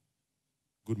 buff,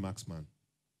 good marksman.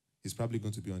 He's probably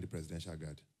going to be on the presidential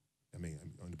guard.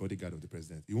 On the bodyguard of the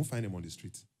president. You won't find him on the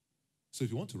street. So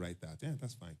if you want to write that, yeah,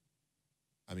 that's fine.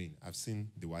 I've seen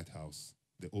the White House,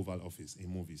 the Oval Office in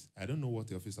movies. I don't know what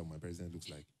the office of my president looks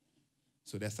like.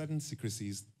 So there are certain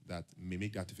secrecies that may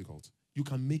make that difficult. You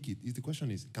can make it. The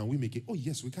question is, can we make it? Oh,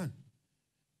 yes, we can.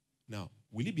 Now,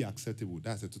 will it be acceptable?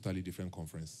 That's a totally different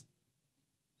conference.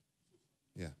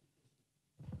 Yeah.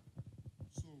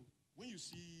 So when you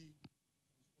see...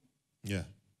 Yeah.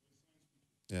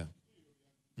 Yeah.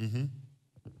 Mm-hmm.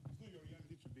 It's not your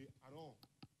reality today at all.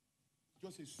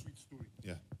 Just a sweet story.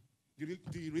 Yeah.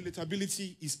 The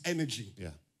relatability is energy,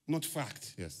 not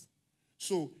fact. Yes.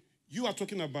 So you are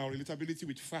talking about relatability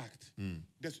with fact.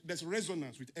 There's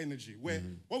resonance with energy, where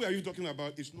what we are usually talking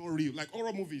about is not real. Like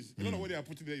horror movies, a lot of what they are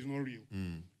putting there is not real.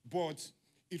 But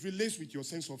it relates with your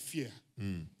sense of fear.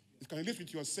 It can relate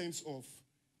with your sense of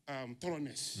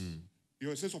thoroughness,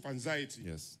 your sense of anxiety.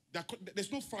 Yes.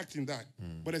 There's no fact in that,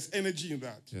 but there's energy in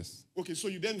that. Yes. Okay, so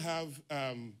you then have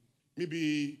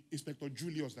maybe Inspector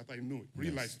Julius that I know,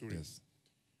 real life story. Yes.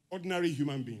 Ordinary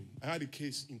human being. I had a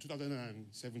case in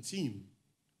 2017,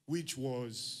 which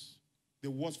was the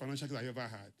worst financial case I ever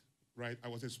had, right? I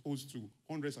was exposed to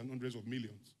hundreds and hundreds of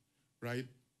millions, right?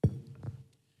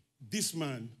 This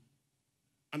man,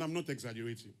 and I'm not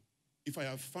exaggerating, if I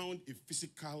have found a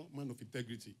physical man of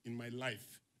integrity in my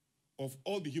life, of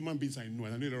all the human beings I know,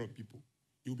 and I know a lot of people,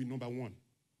 he will be number one.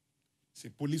 He's a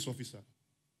police officer.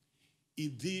 He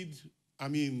did,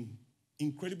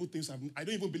 incredible things. I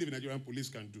don't even believe Nigerian police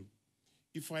can do.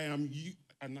 If I am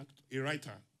a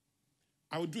writer,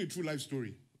 I will do a true life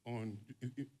story on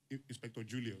Inspector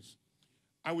Julius.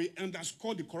 I will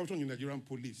underscore the corruption in Nigerian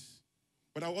police,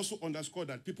 but I will also underscore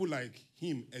that people like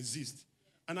him exist.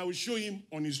 And I will show him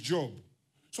on his job.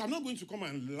 So I'm not going to come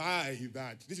and lie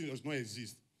that this does not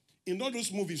exist. In all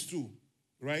those movies too,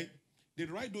 right? They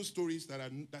write those stories that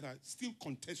are still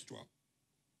contextual.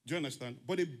 Do you understand?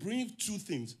 But they bring two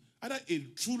things. Either a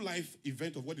true life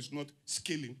event of what is not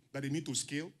scaling, that they need to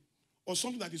scale, or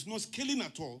something that is not scaling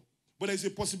at all, but there's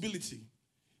a possibility.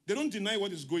 They don't deny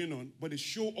what is going on, but they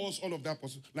show us all of that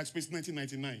like Space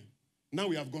 1999. Now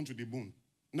we have gone to the moon.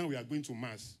 Now we are going to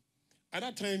Mars. At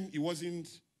that time, it was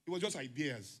just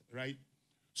ideas, right?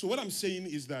 So what I'm saying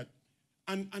is that,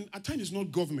 and at times it's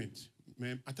not government,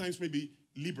 man. At times maybe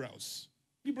liberals.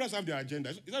 Liberals have their agenda.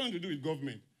 It's nothing to do with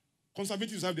government.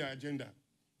 Conservatives have their agenda.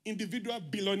 Individual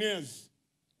billionaires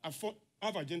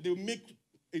have agenda. They will make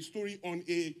a story on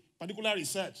a particular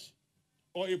research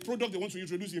or a product they want to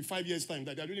introduce in 5 years' time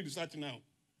that they are doing research now.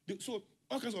 So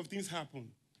all kinds of things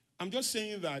happen. I'm just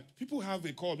saying that people have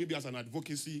a call maybe as an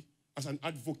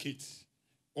advocate,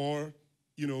 or,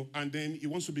 and then he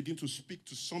wants to begin to speak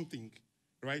to something,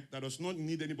 right, that does not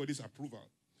need anybody's approval.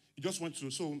 He just wants to,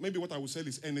 so maybe what I would say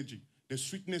is energy, the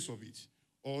sweetness of it,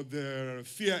 or the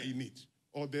fear in it,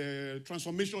 or the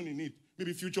transformation in it,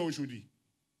 maybe future Oshodi.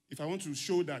 If I want to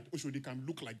show that Oshodi can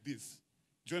look like this,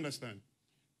 do you understand?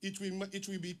 It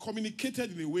will be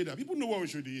communicated in a way that people know what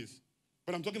Oshodi is,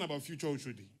 but I'm talking about future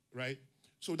Oshodi, right?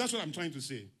 So that's what I'm trying to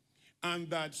say. And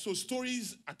that, so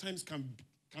stories at times can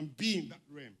be in that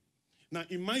realm. Now,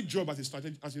 in my job as a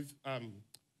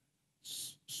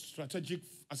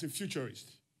as a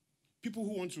futurist, people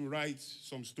who want to write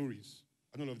some stories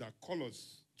and all of that call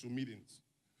us to meetings.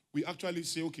 We actually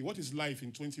say, okay, what is life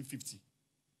in 2050?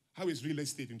 How is real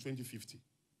estate in 2050?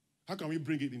 How can we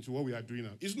bring it into what we are doing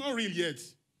now? It's not real yet.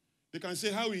 They can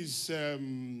say, how is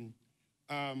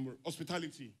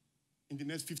hospitality in the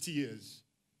next 50 years?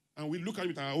 And we look at it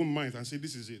with our own minds and say,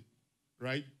 this is it,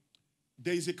 right?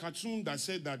 There is a cartoon that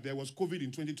said that there was COVID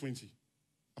in 2020.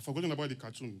 I've forgotten about the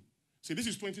cartoon. So this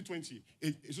is 2020.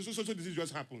 So this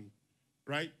just happened,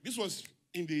 right? This was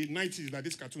in the 90s that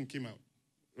this cartoon came out,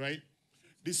 right?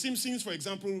 The Simpsons, for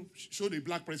example, showed a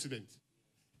black president.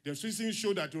 The Simpsons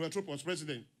showed that Donald Trump was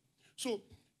president. So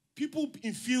people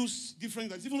infuse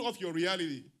different things, even of your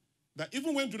reality. That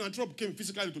even when Donald Trump came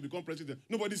physically to become president,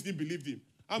 nobody still believed him.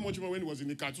 How much more when he was in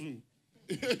the cartoon?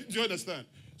 Do you understand?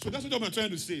 So that's what I'm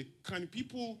trying to say. Can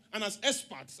people, and as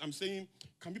experts, I'm saying,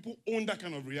 can people own that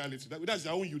kind of reality? That's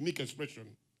their own unique expression.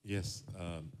 Yes.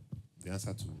 The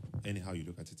answer to anyhow you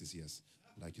look at it is yes.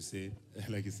 Like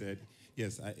you said,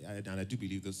 yes, I do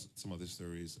believe some of these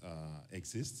stories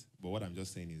exist. But what I'm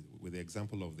just saying is, with the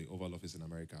example of the Oval Office in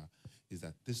America, is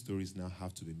that these stories now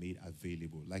have to be made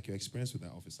available. Like your experience with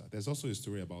that officer. There's also a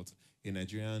story about a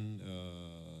Nigerian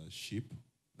ship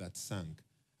that sank,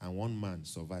 and one man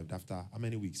survived after how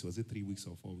many weeks? Was it 3 weeks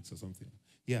or 4 weeks or something?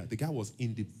 Yeah, the guy was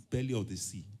in the belly of the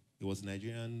sea. It was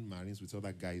Nigerian Marines with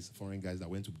other guys, foreign guys that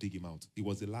went to dig him out. He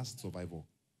was the last survivor.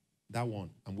 That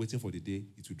one, I'm waiting for the day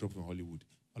it will drop from Hollywood.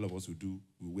 All of us we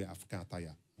wear African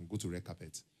attire and go to red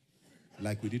carpet.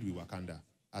 Like we did with Wakanda.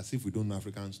 As if we don't know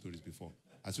African stories before.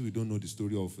 As if we don't know the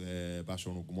story of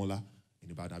Bashorun Gumola in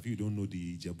Ibadan. If you don't know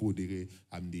the Jebu Dere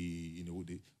and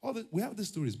we have the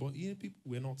stories, but people,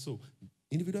 we're not so.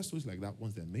 Individual stories like that,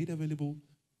 once they're made available,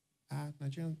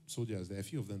 Nigerian soldiers, there are a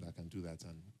few of them that can do that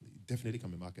and it definitely can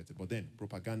be marketed. But then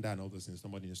propaganda and all those things,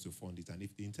 somebody needs to fund it. And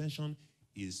if the intention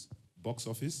is box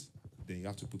office, then you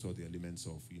have to put all the elements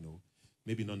of,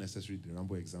 maybe not necessarily the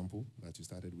Rambo example that you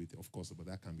started with, of course, but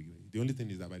that can be. The only thing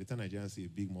is that by the time Nigerians see a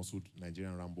big muscled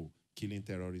Nigerian Rambo killing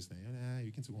terrorists,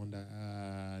 you can wonder,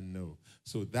 no.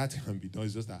 So that can be done.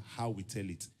 It's just that how we tell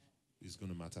it is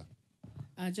going to matter.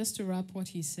 Just to wrap what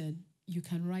he said, you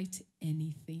can write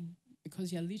anything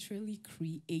because you're literally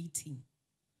creating.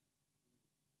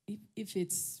 If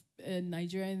it's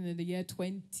Nigerian in the year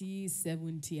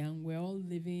 2070 and we're all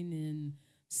living in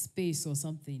space or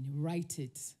something, write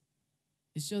it.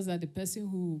 It's just that the person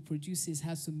who produces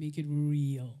has to make it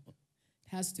real.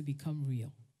 It has to become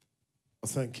real.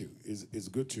 Thank you. It's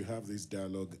good to have this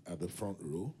dialogue at the front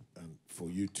row and for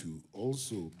you to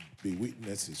also be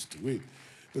witnesses to it.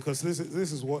 Because this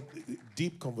is what,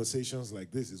 deep conversations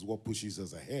like this is what pushes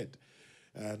us ahead.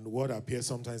 And what appears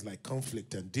sometimes like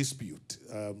conflict and dispute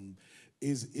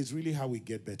is really how we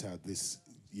get better at this,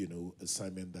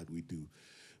 assignment that we do.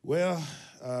 Well,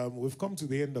 we've come to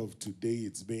the end of today.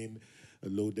 It's been a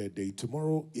loaded day.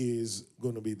 Tomorrow is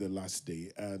going to be the last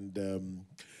day. And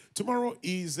tomorrow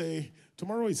is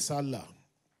Salah.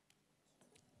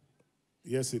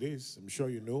 Yes, it is. I'm sure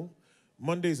you know.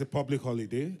 Monday is a public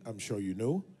holiday. I'm sure you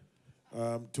know.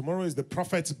 Tomorrow is the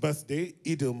Prophet's birthday,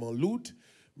 Eid al-Mawlud.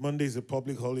 Monday is a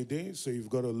public holiday, so you've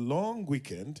got a long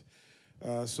weekend.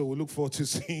 So we look forward to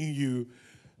seeing you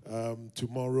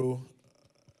tomorrow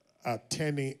at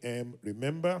 10 a.m.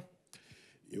 Remember,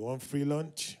 you want free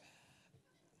lunch?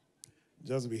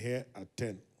 Just be here at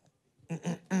 10.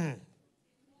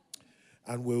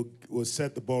 And we'll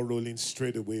set the ball rolling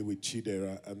straight away with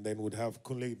Chidera, and then we'll have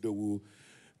Kunle Dowu,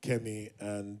 Kemi,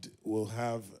 and we'll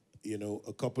have,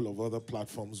 a couple of other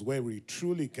platforms where we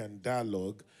truly can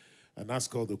dialogue and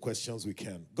ask all the questions we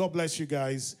can. God bless you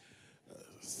guys.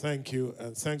 Thank you.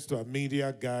 And thanks to our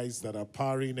media guys that are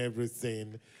powering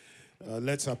everything.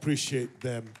 Let's appreciate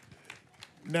them.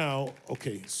 Now,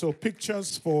 okay, so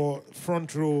pictures for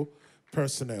front row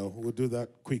personnel. We'll do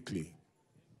that quickly.